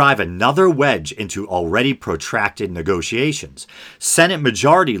 could drive another wedge into already protracted negotiations. Senate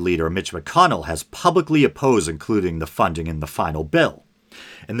Majority Leader Mitch McConnell has publicly opposed including the funding in the final bill.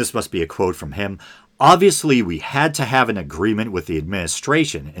 And this must be a quote from him. Obviously, we had to have an agreement with the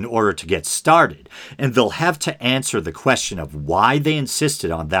administration in order to get started, and they'll have to answer the question of why they insisted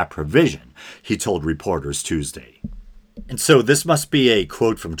on that provision, he told reporters Tuesday. And so this must be a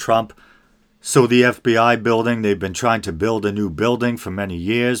quote from Trump. So the FBI building, they've been trying to build a new building for many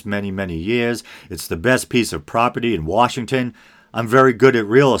years. It's the best piece of property in Washington. I'm very good at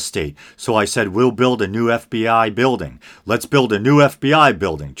real estate, so I said, we'll build a new FBI building. Let's build a new FBI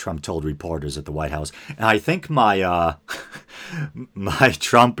building, Trump told reporters at the White House. And I think my my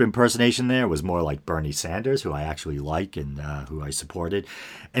Trump impersonation there was more like Bernie Sanders, who I actually like and who I supported.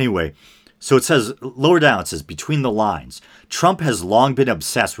 Anyway, so it says, lower down, it says, between the lines, Trump has long been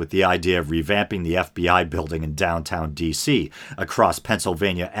obsessed with the idea of revamping the FBI building in downtown D.C. across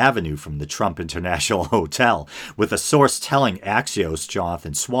Pennsylvania Avenue from the Trump International Hotel, with a source telling Axios'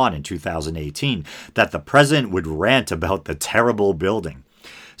 Jonathan Swan in 2018 that the president would rant about the terrible building.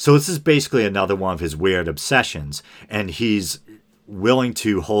 So this is basically another one of his weird obsessions, and he's willing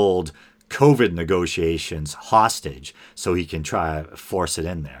to hold COVID negotiations hostage so he can try to force it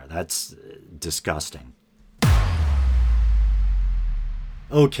in there. That's disgusting.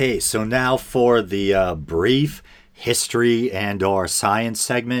 Okay, so now for the brief history and or science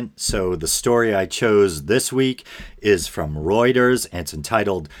segment. So the story I chose this week is from Reuters, and it's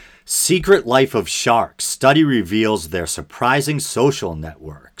entitled Secret Life of Sharks. Study reveals their surprising social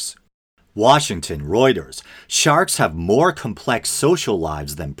networks. Washington, Reuters. Sharks have more complex social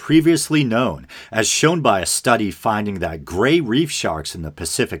lives than previously known, as shown by a study finding that gray reef sharks in the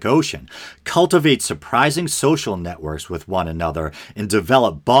Pacific Ocean cultivate surprising social networks with one another and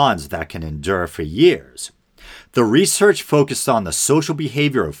develop bonds that can endure for years. The research focused on the social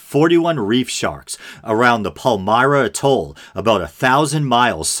behavior of 41 reef sharks around the Palmyra Atoll, about 1,000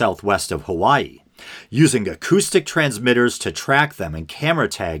 miles southwest of Hawaii. Using acoustic transmitters to track them and camera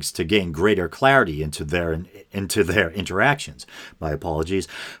tags to gain greater clarity into their interactions. My apologies.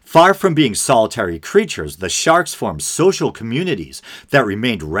 Far from being solitary creatures, the sharks formed social communities that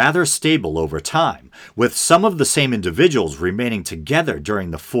remained rather stable over time, with some of the same individuals remaining together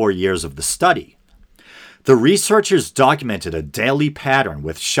during the 4 years of the study. The researchers documented a daily pattern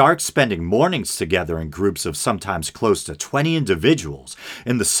with sharks spending mornings together in groups of sometimes close to 20 individuals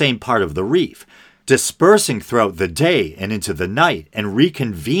in the same part of the reef, dispersing throughout the day and into the night and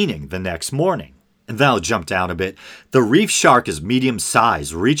reconvening the next morning. And then I'll jump down a bit. The reef shark is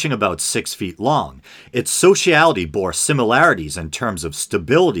medium-sized, reaching about 6 feet long. Its sociality bore similarities in terms of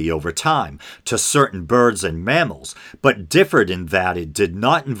stability over time to certain birds and mammals, but differed in that it did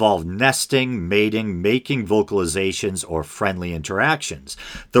not involve nesting, mating, making vocalizations, or friendly interactions.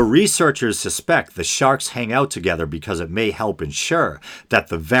 The researchers suspect the sharks hang out together because it may help ensure that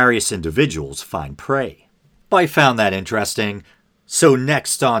the various individuals find prey. I found that interesting. So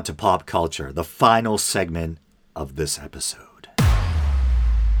next on to pop culture, the final segment of this episode.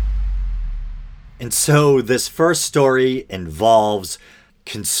 And so this first story involves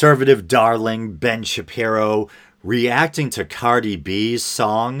conservative darling Ben Shapiro reacting to Cardi B's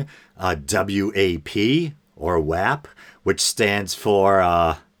song WAP, or WAP, which stands for,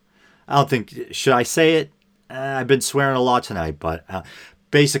 I don't think, should I say it? I've been swearing a lot tonight, but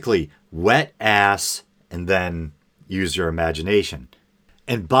basically wet ass and then use your imagination.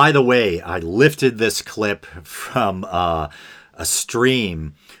 And by the way, I lifted this clip from a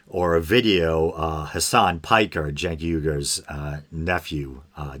stream or a video Hassan Piker, Cenk Uyghur's nephew,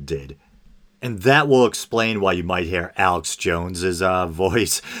 did. And that will explain why you might hear Alex Jones's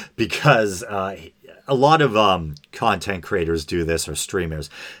voice, because a a lot of content creators do this, or streamers.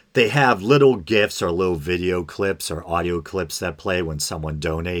 They have little GIFs or little video clips or audio clips that play when someone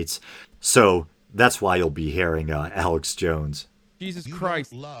donates. So that's why you'll be hearing Alex Jones. Jesus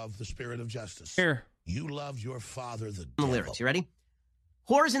Christ. You love the spirit of justice. Here. You love your father, the The devil. lyrics, you ready?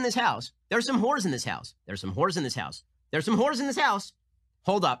 Whores in this house. There's some whores in this house. There's some whores in this house. There's some whores in this house.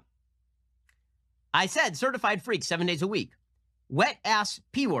 Hold up. I said certified freak 7 days a week. Wet ass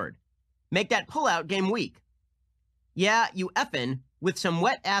P-word. Make that pullout game weak. Yeah, you effin' with some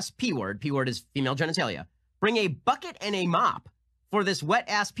wet ass P-word. P-word is female genitalia. Bring a bucket and a mop for this wet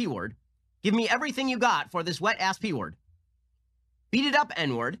ass P-word. Give me everything you got for this wet ass P-word. Beat it up,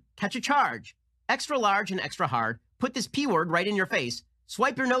 N-word. Catch a charge. Extra large and extra hard. Put this P-word right in your face.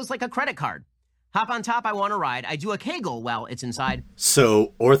 Swipe your nose like a credit card. Hop on top, I want to ride. I do a Kegel while it's inside.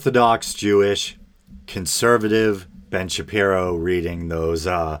 So, Orthodox Jewish, conservative Ben Shapiro reading those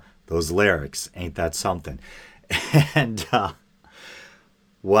lyrics. Ain't that something? And,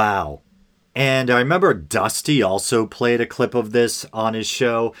 wow. And I remember Dusty also played a clip of this on his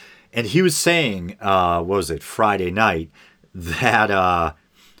show. And he was saying, what was it, Friday night, that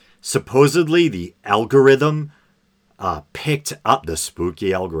supposedly the algorithm picked up, the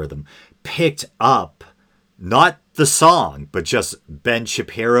spooky algorithm, picked up not the song, but just Ben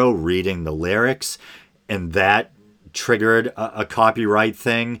Shapiro reading the lyrics. And that triggered a copyright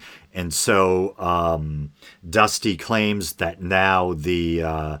thing. And so Dusty claims that now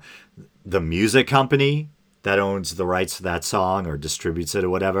the music company that owns the rights to that song or distributes it or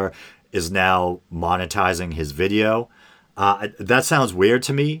whatever is now monetizing his video. That sounds weird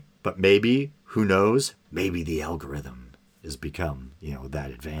to me, but maybe, who knows, maybe the algorithm has become,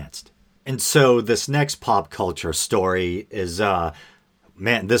 that advanced. And so this next pop culture story is,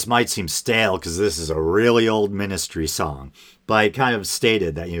 man, this might seem stale because this is a really old Ministry song. But I kind of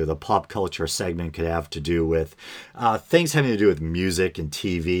stated that, the pop culture segment could have to do with things having to do with music and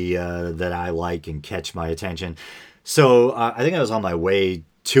TV that I like and catch my attention. So I think I was on my way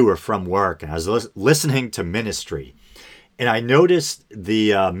to or from work, and I was listening to Ministry. And I noticed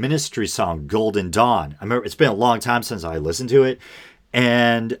the Ministry song, Golden Dawn. I remember it's been a long time since I listened to it.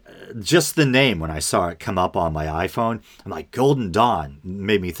 And just the name, when I saw it come up on my iPhone, I'm like, Golden Dawn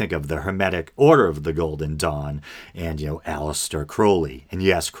made me think of the Hermetic Order of the Golden Dawn and, Aleister Crowley. And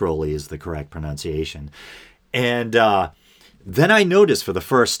yes, Crowley is the correct pronunciation. And then I noticed for the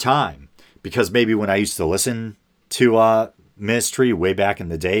first time, because maybe when I used to listen to Ministry way back in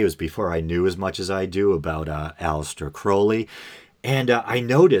the day, it was before I knew as much as I do about Aleister Crowley. And I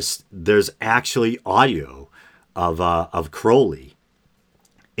noticed there's actually audio of Crowley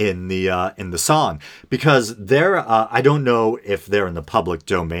in the song, because I don't know if they're in the public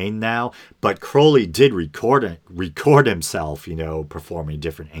domain now, but Crowley did record himself, performing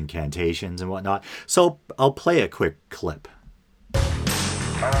different incantations and whatnot. So I'll play a quick clip.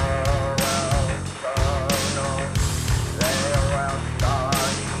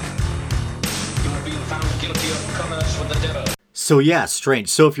 So yeah, strange.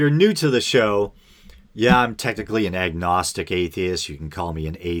 So if you're new to the show, yeah, I'm technically an agnostic atheist. You can call me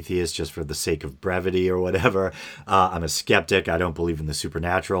an atheist just for the sake of brevity or whatever. I'm a skeptic. I don't believe in the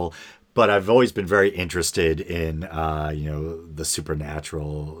supernatural. But I've always been very interested in, the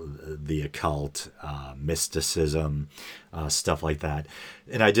supernatural, the occult, mysticism, stuff like that.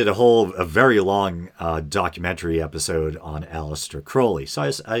 And I did a very long documentary episode on Aleister Crowley. So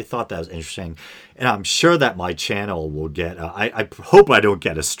I thought that was interesting. And I'm sure that my channel will get, I hope I don't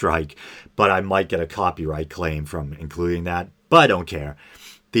get a strike, but I might get a copyright claim from including that. But I don't care.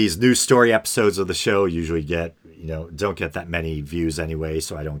 These news story episodes of the show usually don't get that many views anyway,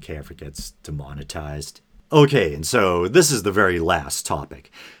 so I don't care if it gets demonetized. Okay, and so this is the very last topic.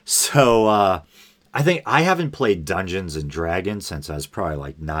 So I think I haven't played Dungeons and Dragons since I was probably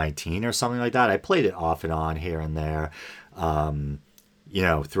like 19 or something like that. I played it off and on here and there,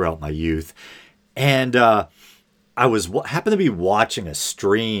 throughout my youth. And I happened to be watching a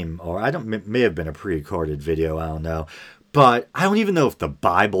stream, or may have been a pre-recorded video, I don't know. But I don't even know if the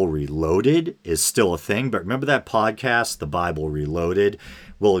Bible Reloaded is still a thing. But remember that podcast, The Bible Reloaded?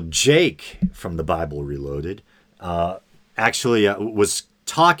 Well, Jake from The Bible Reloaded actually was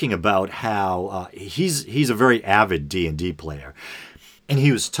talking about how he's a very avid D&D player. And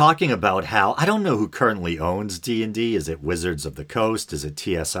he was talking about how, I don't know who currently owns D&D. Is it Wizards of the Coast? Is it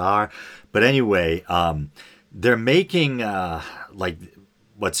TSR? But anyway, they're making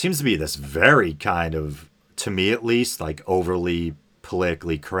what seems to be this very kind of, to me at least, like overly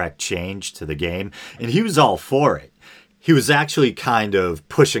politically correct change to the game. And he was all for it. He was actually kind of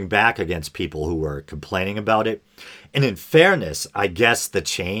pushing back against people who were complaining about it. And in fairness, I guess the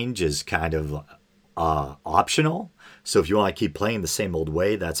change is kind of optional. So if you want to keep playing the same old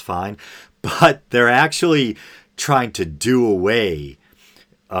way, that's fine. But they're actually trying to do away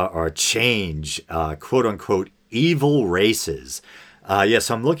or change, quote unquote, evil races.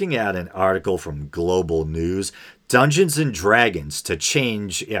 So I'm looking at an article from Global News. Dungeons and Dragons to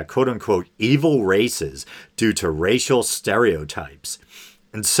change, quote unquote, evil races due to racial stereotypes.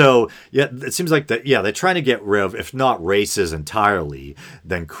 And so, it seems like they're trying to get rid of, if not races entirely,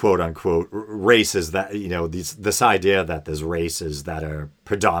 then quote unquote races that, this idea that there's races that are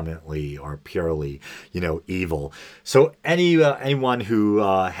predominantly or purely, evil. So anyone who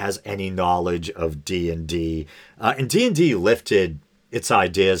has any knowledge of D&D, and D&D lifted its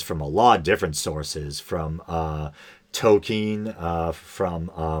ideas from a lot of different sources, from Tolkien,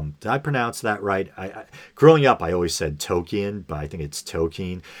 from did I pronounce that right? I growing up I always said Tolkien, but I think it's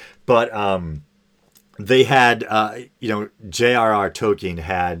Tolkien. But they had J.R.R. Tolkien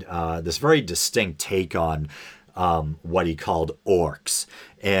had this very distinct take on what he called orcs,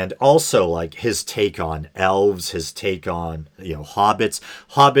 and also like his take on elves, his take on hobbits.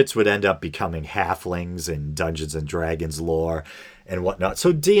 Hobbits would end up becoming halflings in Dungeons and Dragons lore and whatnot.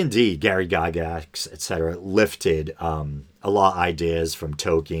 So D&D, Gary Gygax, etc., lifted a lot of ideas from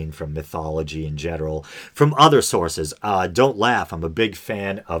Tolkien, from mythology in general, from other sources. Don't laugh, I'm a big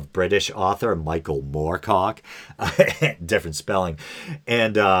fan of British author Michael Moorcock, different spelling,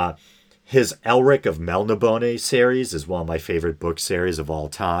 and his Elric of Melniboné series is one of my favorite book series of all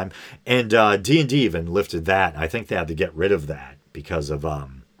time, and D&D even lifted that. I think they had to get rid of that because of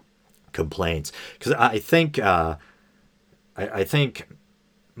complaints, because I think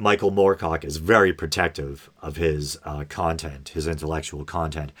Michael Moorcock is very protective of his content, his intellectual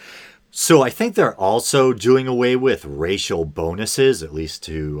content. So I think they're also doing away with racial bonuses, at least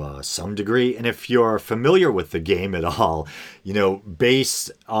to some degree. And if you're familiar with the game at all,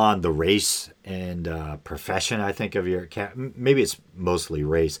 based on the race and profession, I think, of your cat, maybe it's mostly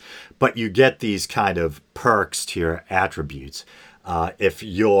race, but you get these kind of perks to your attributes. If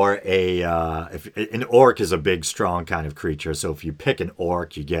you're if an orc is a big, strong kind of creature, so if you pick an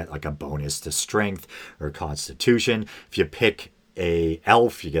orc, you get like a bonus to strength or constitution. If you pick a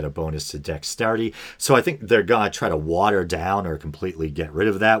elf, you get a bonus to dexterity. So I think they're gonna try to water down or completely get rid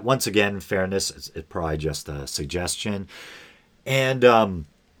of that. Once again, fairness, it's probably just a suggestion. And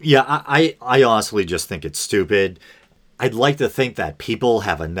I honestly just think it's stupid. I'd like to think that people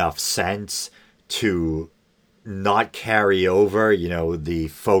have enough sense to not carry over, the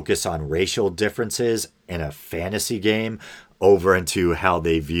focus on racial differences in a fantasy game over into how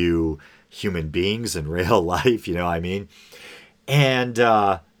they view human beings in real life, you know what I mean? And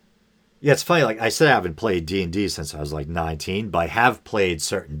it's funny, like I said, I haven't played D&D since I was like 19, but I have played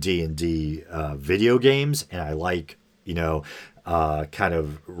certain D&D video games, and I like, kind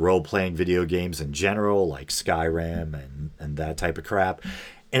of role-playing video games in general, like Skyrim and that type of crap.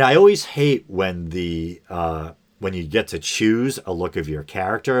 And I always hate when when you get to choose a look of your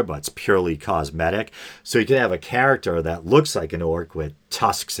character, but it's purely cosmetic. So you can have a character that looks like an orc with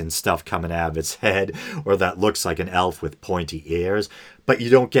tusks and stuff coming out of its head, or that looks like an elf with pointy ears, but you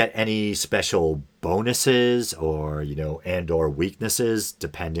don't get any special bonuses or, and/or weaknesses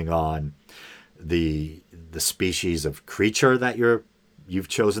depending on the species of creature that you've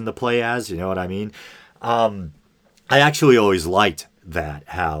chosen to play as. You know what I mean? I actually always liked that,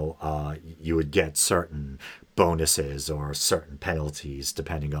 how you would get certain bonuses or certain penalties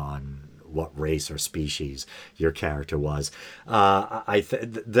depending on what race or species your character was.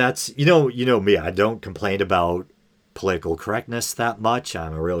 That's me. I don't complain about political correctness that much.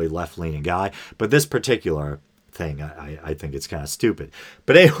 I'm a really left-leaning guy, but this particular thing, I think it's kind of stupid.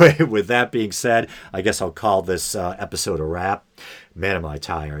 But anyway, with that being said, I guess I'll call this episode a wrap. Man, am I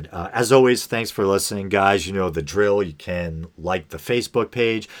tired. As always, thanks for listening, guys. You know the drill. You can like the Facebook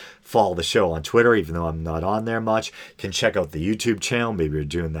page, follow the show on Twitter, even though I'm not on there much. You can check out the YouTube channel. Maybe you're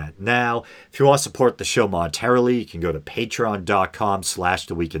doing that now. If you want to support the show monetarily, you can go to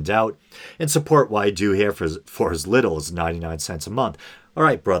patreon.com/theweekendoubt and support what I do here for as little as 99 cents a month. All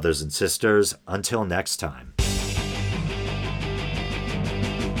right, brothers and sisters, until next time.